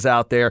ideas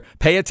out there.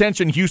 Pay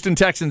attention, Houston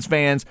Texans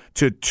fans,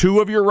 to 2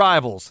 of your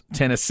rivals.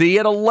 Tennessee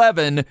at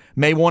 11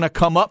 may want to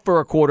come up for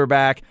a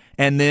quarterback,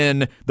 and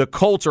then the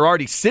Colts are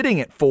already sitting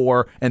at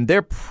 4, and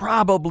they're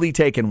probably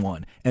taking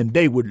one. And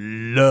they would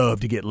love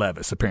to get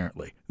Levis,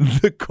 apparently.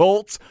 The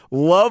Colts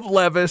love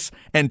Levis,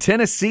 and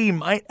Tennessee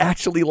might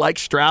actually like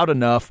Stroud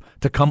enough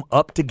to come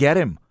up to get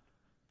him.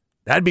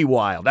 That'd be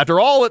wild. After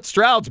all that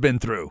Stroud's been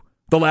through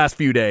the last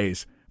few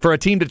days, for a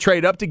team to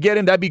trade up to get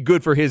him, that'd be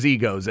good for his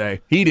egos, eh?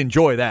 He'd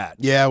enjoy that.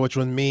 Yeah, which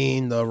would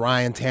mean the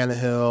Ryan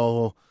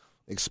Tannehill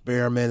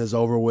experiment is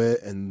over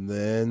with, and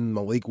then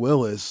Malik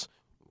Willis,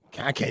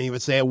 I can't even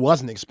say it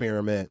was an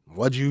experiment.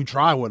 What'd you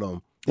try with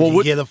him? Did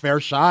you get a fair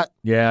shot?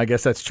 Yeah, I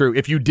guess that's true.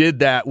 If you did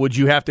that, would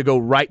you have to go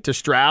right to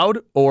Stroud,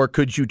 or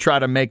could you try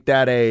to make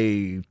that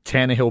a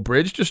Tannehill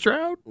bridge to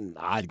Stroud?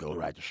 I'd go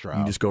right to Stroud.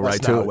 You just go Let's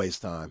right to not it.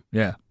 Waste time.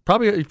 Yeah,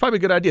 probably a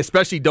good idea.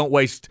 Especially don't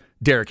waste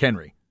Derrick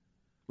Henry.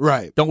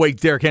 Right. Don't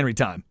waste Derrick Henry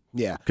time.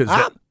 Yeah, because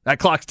that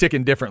clock's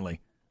ticking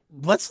differently.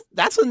 That's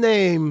a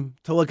name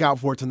to look out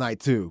for tonight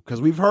too,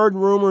 because we've heard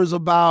rumors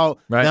about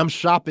them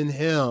shopping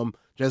him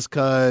just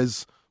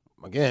because,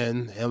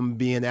 again, him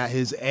being at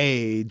his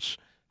age.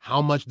 How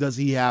much does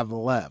he have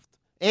left?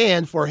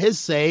 And for his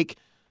sake,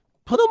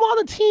 put him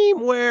on a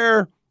team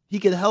where he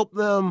could help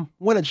them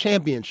win a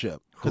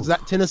championship. Because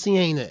that Tennessee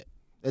ain't it.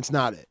 It's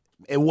not it.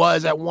 It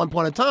was at one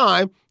point in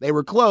time. They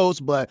were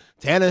close, but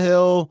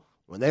Tannehill,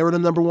 when they were the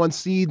number 1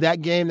 seed,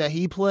 that game that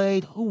he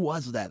played, who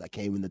was that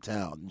came into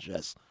town and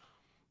just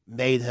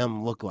made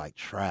him look like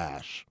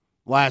trash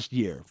last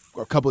year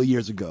or a couple of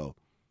years ago?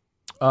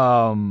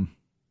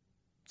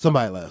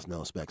 Somebody let us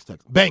know. Specs,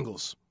 Texas.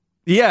 Bengals.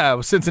 Yeah, it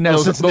was Cincinnati.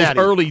 No, Cincinnati.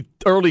 Those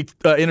early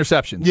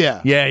interceptions.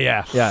 Yeah.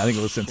 Yeah. I think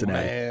it was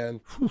Cincinnati. Man.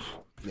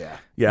 Yeah.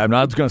 Yeah, I'm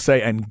not going to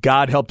say, and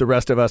God help the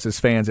rest of us as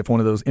fans if one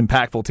of those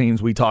impactful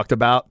teams we talked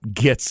about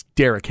gets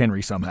Derrick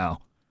Henry somehow.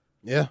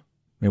 Yeah.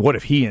 I mean, what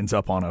if he ends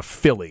up on a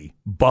Philly,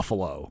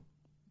 Buffalo,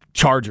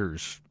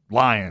 Chargers,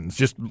 Lions,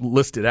 just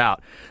list it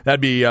out?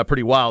 That'd be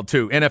pretty wild,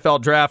 too.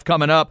 NFL draft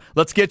coming up.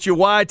 Let's get you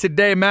why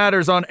today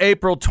matters on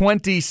April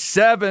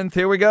 27th.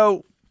 Here we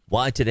go.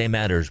 Why Today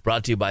Matters,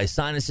 brought to you by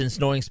Sinus and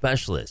Snoring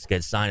Specialists.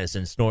 Get sinus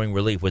and snoring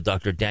relief with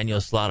Dr.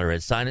 Daniel Slaughter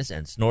at Sinus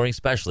and Snoring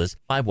Specialists,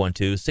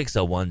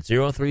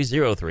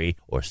 512-601-0303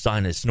 or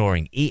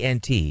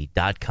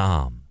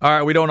sinussnoringent.com. All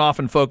right, we don't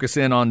often focus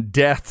in on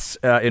deaths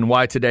in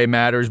Why Today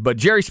Matters, but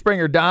Jerry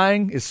Springer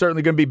dying is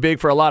certainly going to be big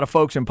for a lot of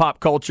folks in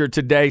pop culture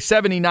today.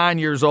 79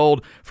 years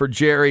old for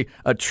Jerry,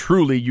 a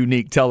truly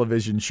unique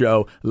television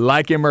show.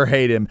 Like him or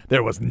hate him,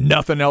 there was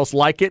nothing else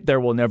like it.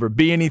 There will never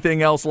be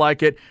anything else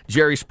like it.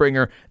 Jerry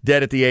Springer,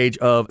 dead at the age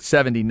of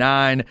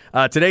 79.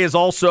 Today is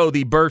also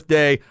the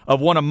birthday of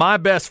one of my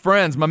best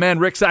friends. My man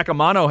Rick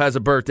Sacamano has a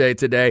birthday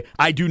today.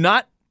 I do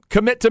not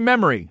commit to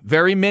memory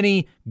very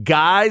many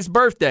guys'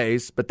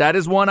 birthdays, but that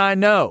is one I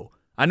know.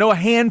 I know a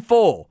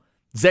handful.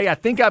 Zay, I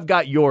think I've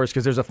got yours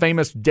because there's a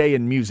famous day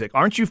in music.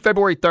 Aren't you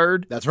February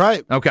 3rd? That's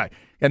right. Okay.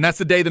 And that's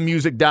the day the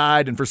music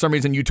died, and for some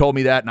reason you told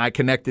me that, and I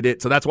connected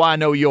it, so that's why I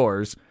know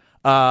yours.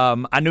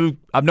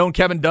 I've known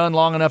Kevin Dunn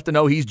long enough to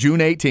know he's June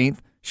 18th.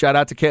 Shout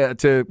out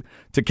to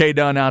K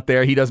Dunn out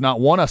there. He does not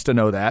want us to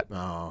know that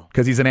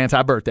because he's an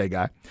anti-birthday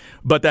guy,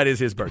 but that is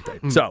his birthday.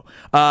 So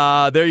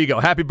there you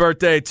go. Happy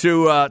birthday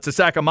to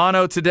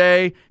Sacamano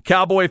today.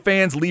 Cowboy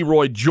fans,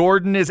 Leroy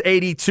Jordan is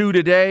 82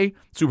 today.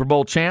 Super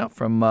Bowl champ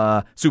from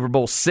Super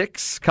Bowl VI,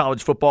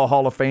 College Football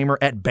Hall of Famer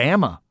at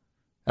Bama.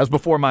 That was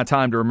before my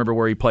time to remember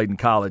where he played in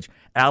college.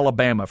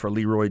 Alabama for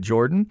Leroy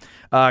Jordan.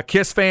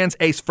 Kiss fans,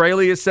 Ace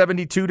Frehley is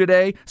 72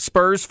 today.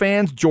 Spurs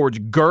fans,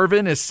 George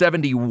Gervin is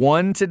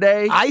 71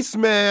 today.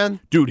 Iceman.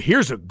 Dude,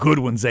 here's a good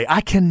one, Zay.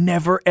 I can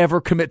never, ever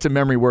commit to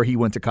memory where he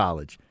went to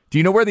college. Do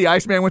you know where the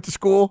Iceman went to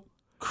school?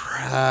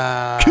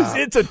 Crap. Because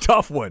it's a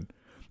tough one.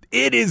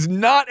 It is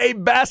not a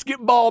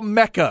basketball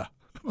mecca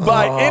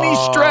by any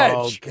stretch.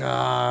 Oh,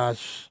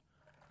 gosh.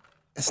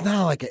 It's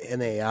not like an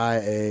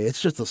NAIA.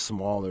 It's just a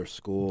smaller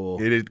school.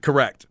 It is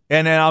correct.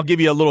 And then I'll give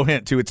you a little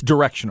hint, too. It's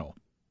directional.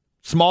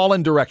 Small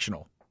and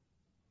directional.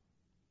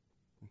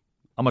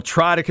 I'm going to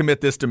try to commit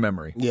this to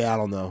memory. Yeah, I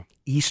don't know.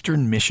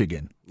 Eastern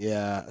Michigan.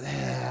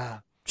 Yeah.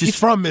 He's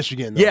from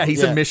Michigan, though. Yeah,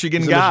 he's a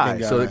Michigan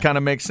guy, so it kind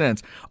of makes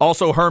sense.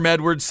 Also, Herm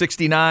Edwards,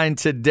 69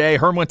 today.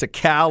 Herm went to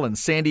Cal and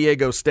San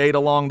Diego State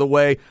along the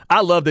way.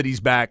 I love that he's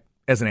back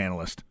as an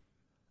analyst.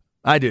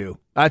 I do.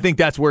 I think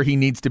that's where he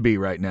needs to be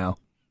right now.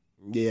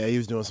 Yeah, he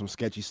was doing some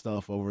sketchy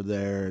stuff over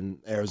there in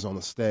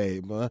Arizona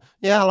State. But,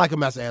 yeah, I like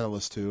him as an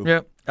analyst, too.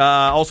 Yep.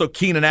 Also,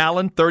 Keenan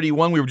Allen,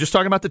 31. We were just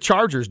talking about the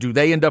Chargers. Do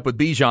they end up with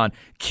Bijan?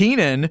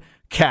 Keenan,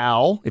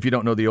 Cal, if you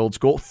don't know the old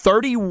school,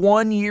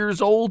 31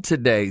 years old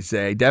today,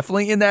 Zay.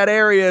 Definitely in that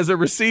area as a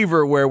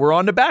receiver where we're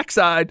on the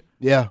backside.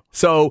 Yeah.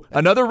 So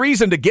another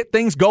reason to get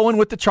things going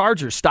with the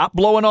Chargers. Stop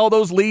blowing all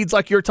those leads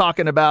like you're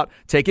talking about.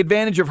 Take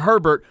advantage of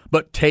Herbert,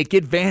 but take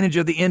advantage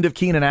of the end of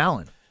Keenan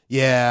Allen.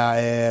 Yeah,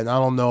 and I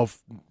don't know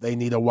if they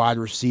need a wide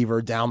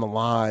receiver down the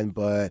line,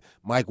 but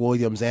Mike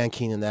Williams and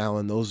Keenan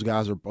Allen, those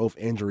guys are both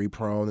injury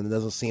prone, and it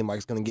doesn't seem like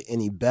it's going to get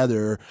any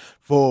better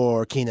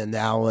for Keenan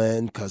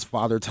Allen because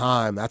Father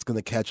Time, that's going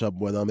to catch up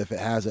with him if it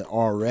hasn't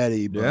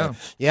already. But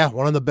yeah,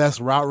 one of the best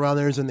route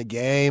runners in the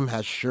game,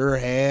 has sure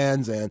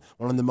hands, and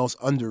one of the most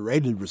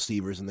underrated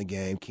receivers in the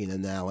game,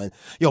 Keenan Allen.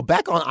 Yo,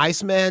 back on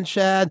Iceman,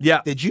 Chad,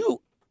 did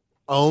you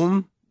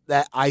own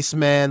that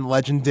Iceman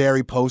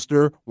legendary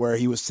poster where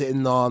he was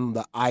sitting on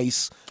the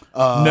ice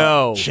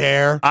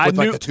chair with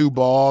like the two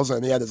balls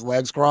and he had his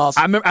legs crossed?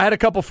 I remember I had a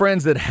couple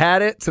friends that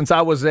had it since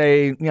I was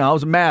a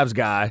Mavs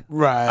guy.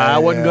 Right. I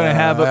wasn't going to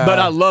have it, but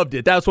I loved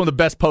it. That was one of the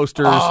best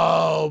posters.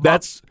 Oh,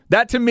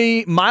 that to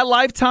me, my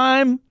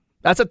lifetime,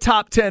 that's a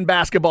top 10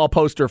 basketball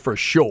poster for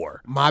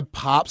sure. My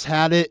pops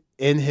had it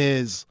in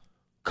his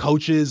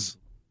coach's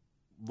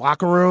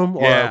locker room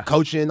or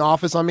coaching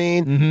office,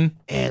 and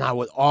I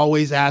would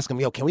always ask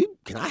him, yo, can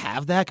I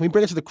have that? Can we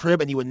bring it to the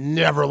crib? And he would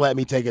never let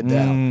me take it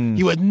down.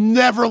 He would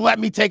never let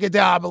me take it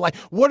down. But like,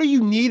 what do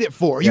you need it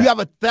for? You have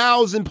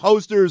 1,000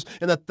 posters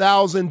and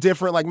 1,000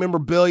 different like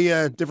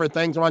memorabilia, different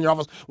things around your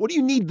office. What do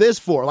you need this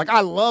for? Like,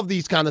 I love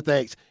these kind of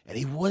things. And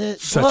he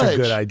wouldn't Such budge. a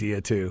good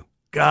idea too.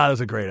 God, that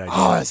was a great idea.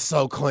 Oh, that's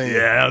so clean.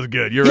 Yeah, that was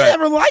good. You're He right.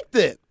 never liked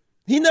it.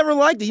 He never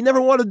liked it. He never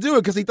wanted to do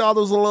it because he thought it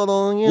was a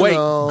little, Wait,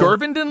 know.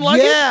 Gervin didn't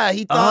like it? Yeah,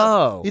 he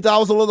thought it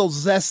was a little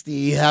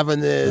zesty having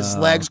his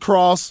legs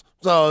crossed.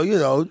 So,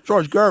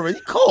 George Gervin,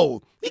 he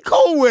cold. He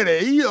cold with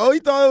it. He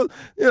thought,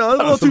 it was a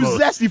little too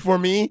zesty for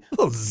me.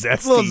 A little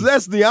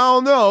zesty. I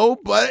don't know,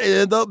 but it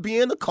ended up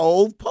being a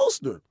cold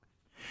poster.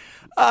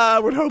 I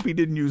would hope he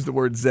didn't use the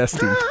word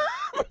zesty.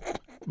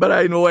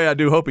 But in a way, I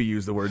do hope he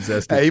used the word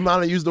zesty. Hey, he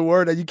might have used the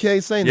word that you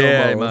can't say no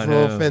Yeah, he more. might It's a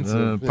little have.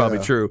 offensive. Probably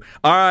Yeah. true.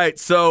 All right,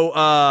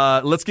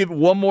 so let's give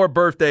one more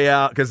birthday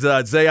out because,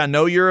 Zay, I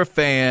know you're a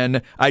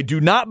fan. I do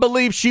not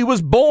believe she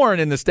was born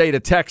in the state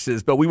of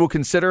Texas, but we will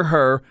consider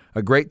her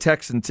a great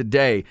Texan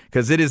today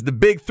because it is the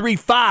Big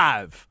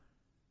 3-5.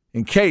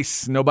 In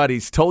case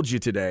nobody's told you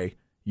today,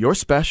 you're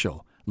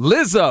special.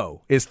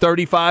 Lizzo is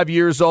 35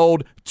 years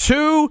old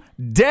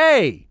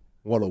today.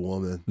 What a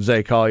woman.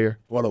 Zay Collier.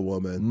 What a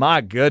woman. My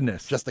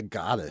goodness. Just a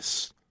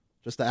goddess.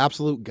 Just the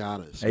absolute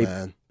goddess,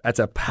 man. That's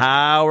a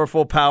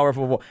powerful,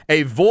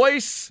 a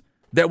voice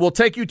that will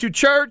take you to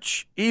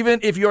church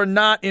even if you're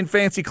not in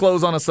fancy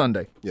clothes on a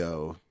Sunday.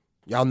 Yo,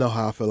 y'all know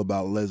how I feel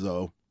about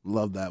Lizzo.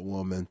 Love that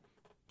woman.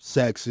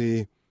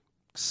 Sexy,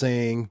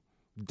 sing,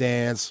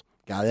 dance,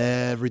 got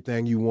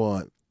everything you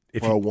want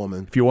for a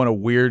woman. If you want a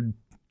weird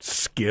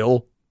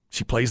skill,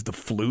 she plays the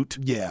flute.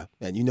 Yeah,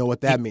 and you know what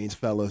that means,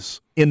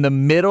 fellas. In the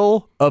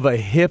middle of a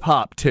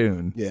hip-hop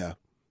tune. Yeah.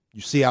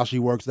 You see how she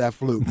works that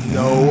flute. You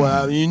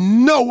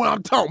know what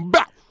I'm talking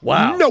about.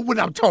 Wow. You know what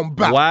I'm talking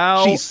about.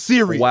 Wow. She's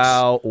serious.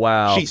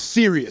 Wow. She's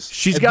serious.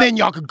 Then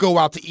y'all could go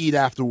out to eat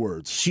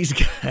afterwards. She's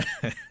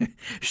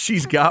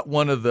got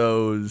one of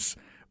those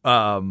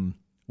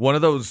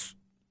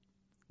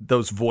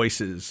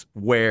voices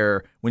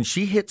where when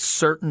she hits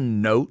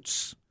certain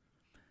notes,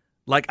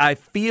 like I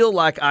feel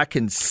like I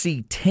can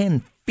see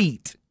 10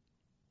 feet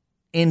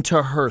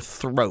into her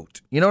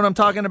throat. You know what I'm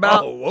talking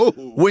about?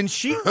 When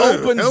she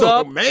opens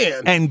up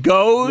and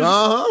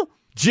goes,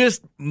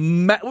 just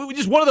one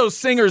of those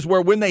singers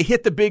where when they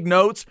hit the big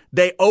notes,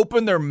 they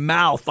open their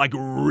mouth like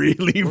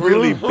really,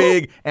 really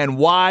big and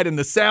wide, and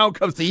the sound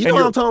comes. You know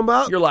what I'm talking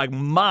about? You're like,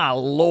 my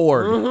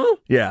Lord.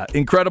 Yeah,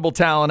 incredible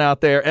talent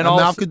out there. And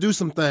also, mouth could do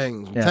some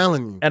things, I'm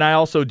telling you. And I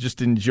also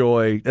just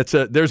enjoy,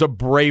 there's a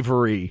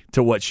bravery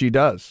to what she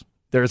does.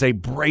 There's a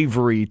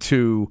bravery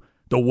to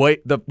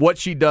what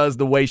she does,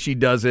 the way she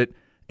does it,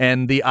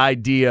 and the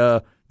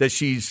idea that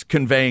she's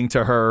conveying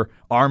to her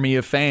army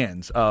of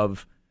fans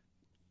of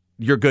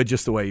you're good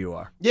just the way you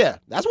are. Yeah,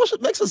 that's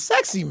what makes her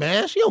sexy,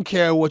 man. She don't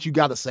care what you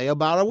got to say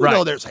about her. We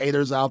know there's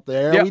haters out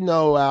there. Yep. We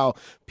know how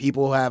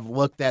people have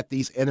looked at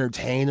these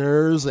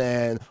entertainers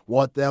and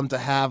want them to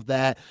have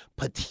that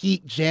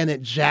petite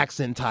Janet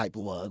Jackson type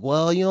look.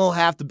 Well, you don't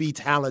have to be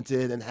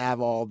talented and have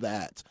all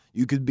that.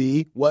 You could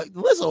be what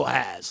Lizzo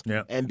has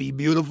and be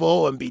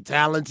beautiful and be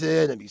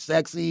talented and be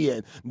sexy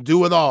and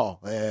do it all.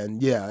 And,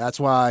 yeah, that's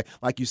why,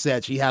 like you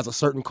said, she has a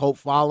certain cult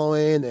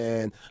following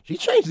and she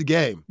changed the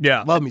game.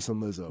 Yeah. Love me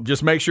some Lizzo.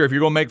 Just make sure if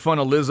you're going to make fun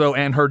of Lizzo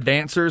and her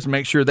dancers,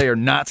 make sure they are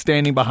not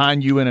standing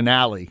behind you in an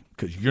alley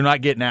because you're not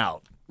getting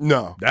out.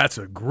 No. That's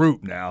a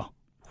group now.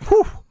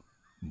 Whew.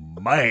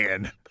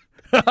 Man.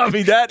 I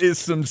mean, that is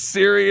some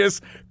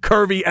serious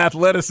curvy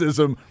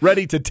athleticism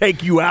ready to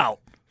take you out.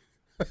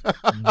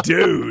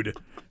 Dude,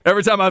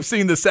 every time I've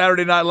seen the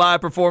Saturday Night Live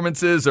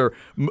performances or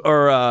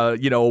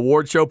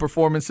award show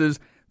performances,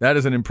 that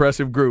is an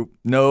impressive group,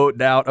 no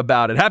doubt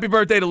about it. Happy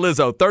birthday to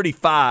Lizzo,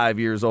 35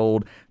 years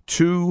old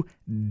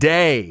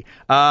today.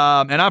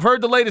 And I've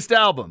heard the latest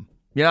album.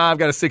 You know, I've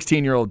got a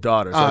 16-year-old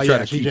daughter, so I try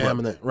to keep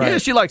jamming her. it. Right. Yeah,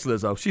 she likes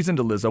Lizzo. She's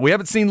into Lizzo. We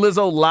haven't seen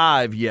Lizzo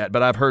live yet,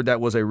 but I've heard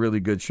that was a really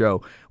good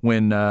show.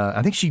 When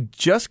I think she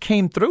just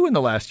came through in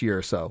the last year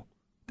or so.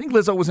 I think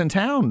Lizzo was in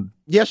town.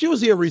 Yeah, she was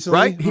here recently.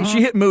 Right?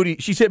 She hit Moody.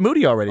 She's hit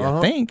Moody already, I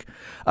think.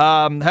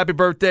 Happy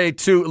birthday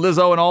to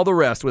Lizzo and all the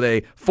rest with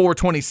a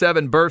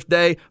 427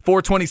 birthday.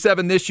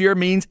 427 this year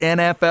means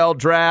NFL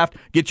draft.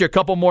 Get you a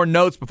couple more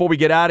notes before we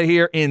get out of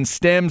here in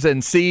stems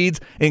and seeds,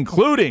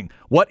 including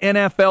what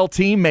NFL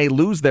team may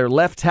lose their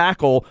left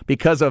tackle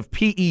because of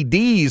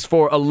PEDs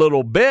for a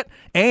little bit,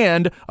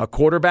 and a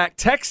quarterback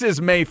Texas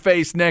may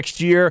face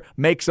next year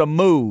makes a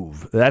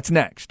move. That's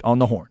next on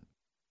The Horn.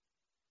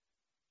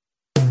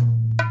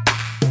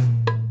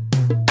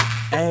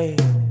 Hey,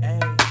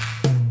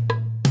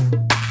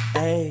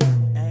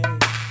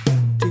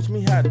 teach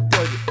me how to do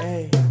it,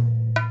 hey.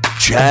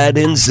 Chad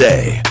and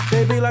Zay.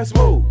 They be like,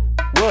 Smooth,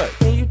 what?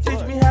 Can you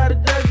teach me how to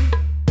do it?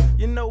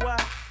 You know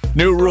why?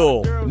 New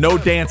rule, no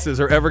dances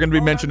are ever going to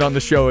be mentioned on the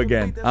show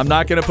again. I'm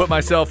not going to put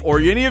myself or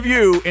any of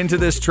you into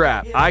this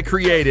trap. I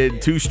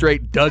created 2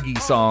 straight Dougie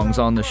songs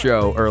on the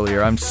show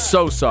earlier. I'm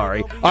so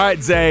sorry. All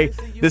right, Zay,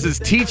 this is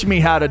Teach Me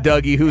How to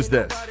Dougie. Who's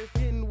this?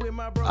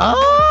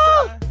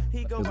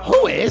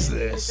 Who is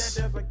this?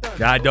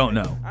 I don't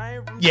know.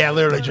 Yeah,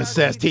 literally just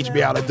says, teach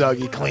me how to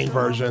Dougie, clean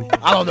version.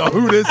 I don't know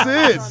who this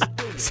is.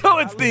 So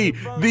it's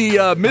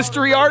the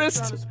mystery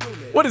artist?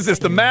 What is this,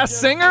 the Masked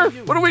Singer?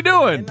 What are we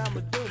doing?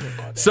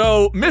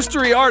 So,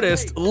 mystery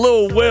artist,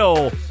 Lil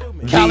Will.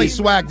 Cali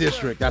Swag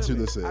District, that's who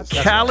this is.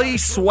 Cali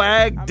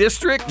Swag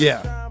District?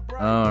 Yeah.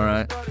 All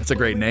right. That's a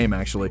great name,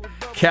 actually.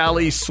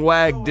 Cali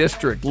Swag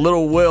District,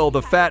 Lil Will,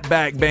 the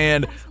Fatback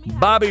Band,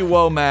 Bobby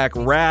Womack,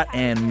 Rat,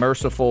 and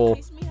Merciful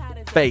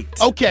Fate.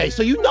 Okay,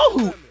 so you know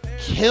who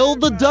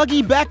killed the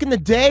Dougie back in the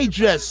day?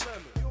 Just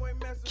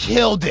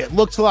killed it.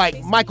 Looks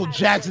like Michael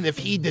Jackson if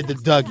he did the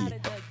Dougie.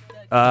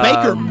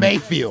 Baker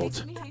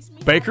Mayfield.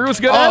 Baker was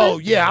good at it? Oh,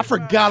 yeah, I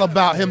forgot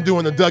about him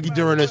doing the Dougie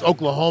during his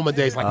Oklahoma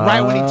days, like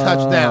right when he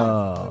touched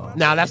down.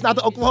 Now, that's not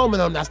the Oklahoma in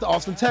them. That's the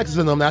Austin, Texas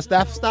in them. That's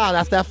that style.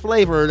 That's that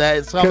flavor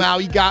that somehow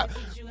he got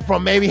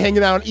from maybe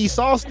hanging out in East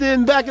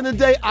Austin back in the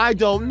day. I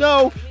don't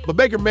know. But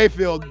Baker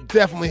Mayfield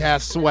definitely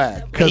has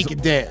swag. He can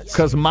dance.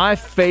 Because my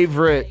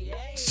favorite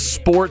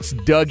sports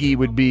Dougie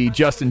would be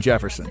Justin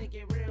Jefferson.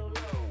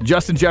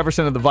 Justin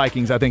Jefferson of the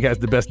Vikings, I think, has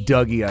the best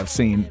Dougie I've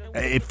seen from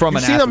an athlete. You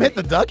seen him hit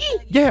the Dougie?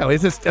 Yeah,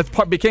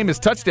 that became his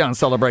touchdown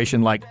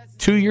celebration like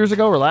 2 years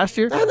ago or last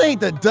year. That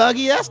ain't the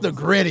Dougie. That's the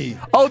gritty.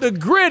 Oh, the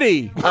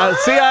gritty.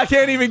 See, I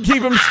can't even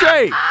keep him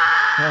straight.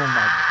 Oh,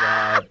 my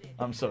God.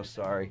 I'm so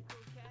sorry.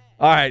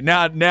 All right,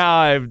 now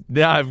I've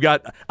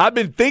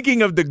been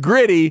thinking of the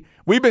gritty.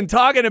 We've been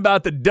talking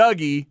about the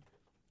Dougie.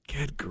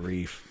 Good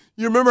grief.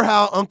 You remember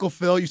how Uncle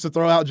Phil used to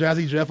throw out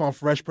Jazzy Jeff on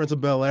Fresh Prince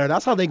of Bel-Air?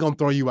 That's how they going to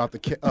throw you out the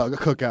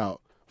cookout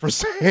for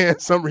saying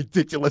some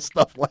ridiculous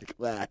stuff like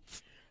that.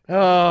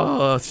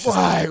 Oh, it's just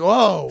like,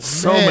 whoa,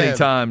 so man. many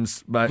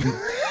times. But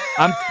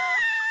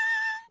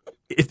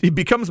it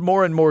becomes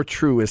more and more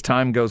true as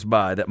time goes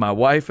by that my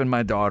wife and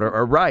my daughter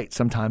are right.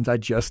 Sometimes I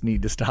just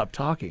need to stop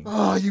talking.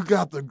 Oh, you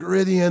got the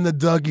gritty and the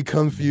Dougie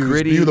confused.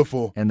 Gritty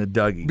Beautiful. And the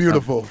Dougie.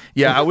 Beautiful.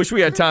 Yeah, I wish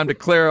we had time to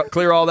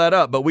clear all that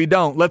up, but we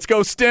don't. Let's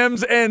go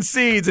stems and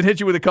seeds and hit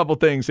you with a couple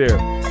things here.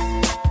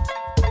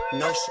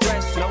 No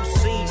stress, no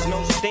seeds,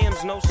 no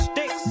stems, no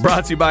sticks.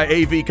 Brought to you by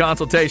AV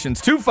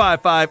Consultations,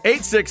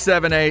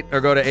 255-8678, or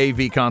go to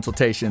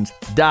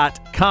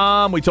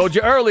avconsultations.com. We told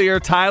you earlier,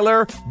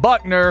 Tyler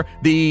Buckner,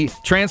 the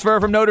transfer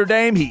from Notre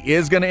Dame, he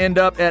is going to end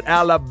up at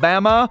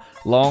Alabama.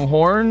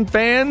 Longhorn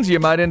fans, you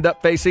might end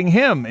up facing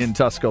him in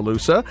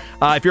Tuscaloosa.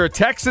 If you're a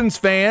Texans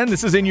fan,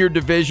 this is in your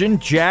division.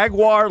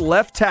 Jaguar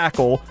left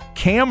tackle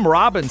Cam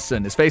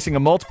Robinson is facing a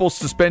multiple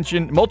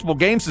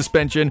game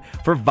suspension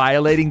for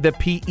violating the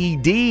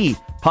PED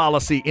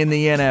policy in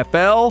the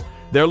NFL.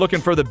 They're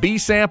looking for the B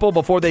sample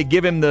before they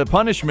give him the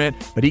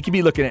punishment, but he could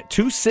be looking at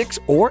 2, 6,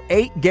 or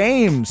 8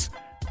 games.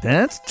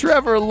 That's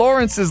Trevor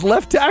Lawrence's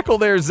left tackle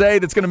there, Zay,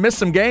 that's going to miss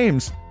some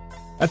games.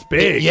 That's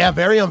big. Yeah,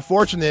 very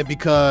unfortunate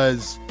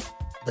because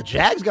the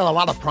Jags got a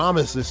lot of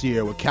promise this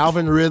year with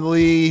Calvin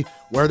Ridley,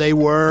 where they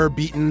were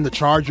beating the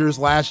Chargers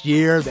last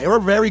year. They were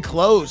very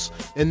close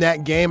in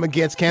that game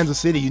against Kansas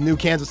City. You knew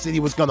Kansas City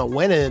was going to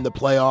win it in the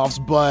playoffs,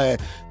 but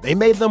they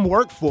made them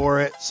work for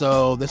it,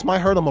 so this might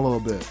hurt them a little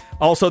bit.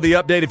 Also, the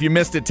update, if you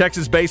missed it,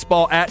 Texas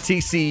baseball at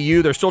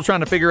TCU. They're still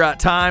trying to figure out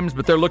times,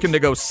 but they're looking to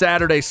go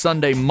Saturday,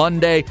 Sunday,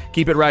 Monday.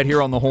 Keep it right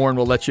here on the Horn.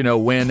 We'll let you know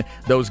when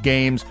those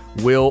games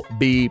will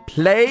be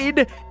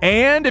played.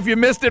 And if you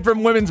missed it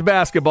from women's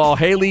basketball,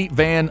 Haley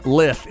Van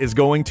Lith is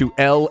going to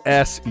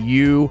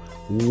LSU.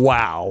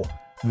 Wow.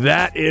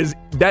 That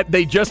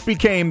they just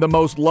became the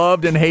most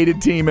loved and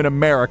hated team in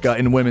America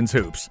in women's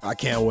hoops. I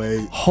can't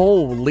wait.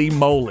 Holy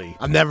moly.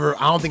 I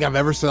don't think I've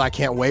ever said I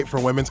can't wait for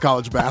women's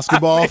college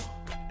basketball.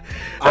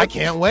 I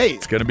can't wait.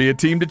 It's going to be a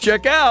team to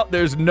check out.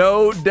 There's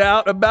no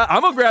doubt about it.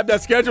 I'm going to grab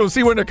that schedule and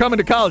see when they're coming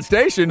to College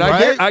Station.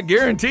 Right? I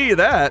guarantee you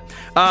that.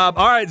 All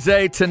right,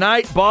 Zay,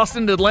 tonight,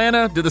 Boston,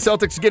 Atlanta. Did the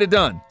Celtics get it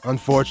done?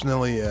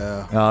 Unfortunately,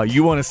 yeah.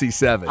 You want to see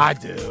 7. I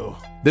do.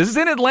 This is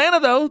in Atlanta,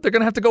 though. They're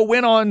going to have to go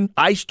win on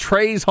Ice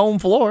Trey's home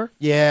floor.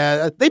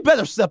 Yeah, they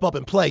better step up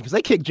and play because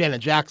they kicked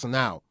Janet Jackson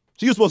out.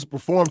 She was supposed to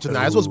perform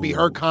tonight. It's supposed to be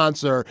her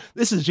concert.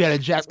 This is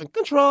Janet Jackson.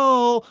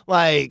 Control.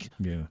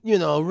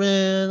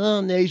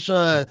 Rhythm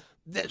Nation.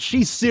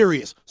 She's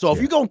serious. So if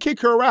you're going to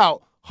kick her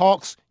out,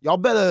 Hawks, y'all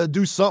better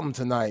do something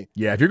tonight.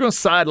 Yeah, if you're going to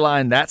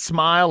sideline that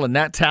smile and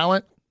that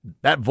talent,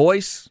 that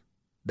voice,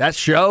 that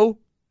show,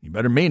 you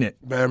better mean it.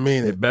 Better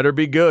mean it. It better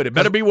be good. It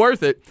better be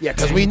worth it. Yeah,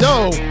 because we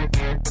know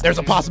there's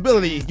a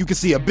possibility you could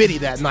see a biddy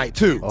that night,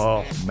 too.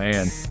 Oh,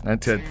 man.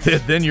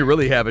 Then you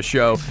really have a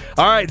show.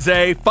 All right,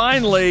 Zay,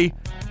 finally,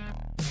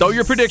 throw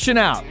your prediction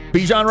out.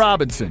 Bijan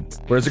Robinson,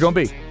 where's it going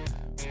to be?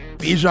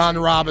 Bijan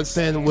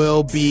Robinson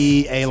will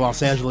be a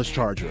Los Angeles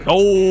Charger.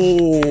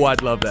 Oh,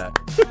 I'd love that.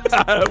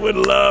 I would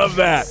love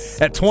that.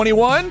 At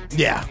 21?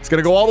 Yeah. It's going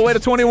to go all the way to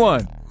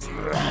 21.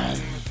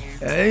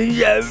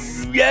 Yeah.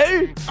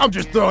 I'm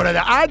just throwing it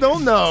out. I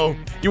don't know.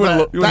 You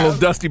went a little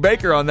Dusty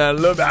Baker on that a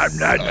little bit. I'm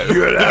not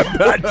sure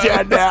about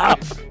that now.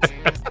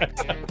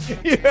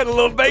 You had a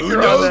little Baker Who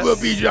on knows that. where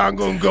Bijan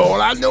gonna go?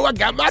 I know I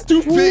got my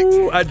toothpick.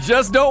 Ooh, I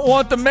just don't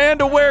want the man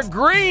to wear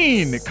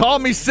green. Call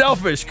me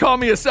selfish. Call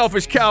me a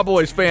selfish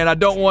Cowboys fan. I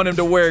don't want him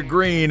to wear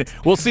green.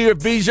 We'll see if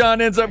Bijan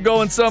ends up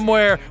going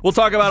somewhere. We'll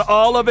talk about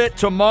all of it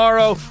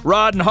tomorrow.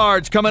 Rod and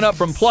Hards coming up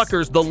from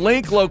Pluckers, the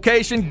Link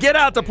location. Get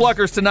out to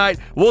Pluckers tonight.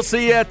 We'll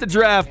see you at the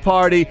draft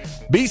party.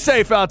 Be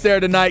safe out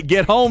there tonight.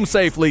 Get home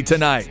safely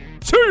tonight.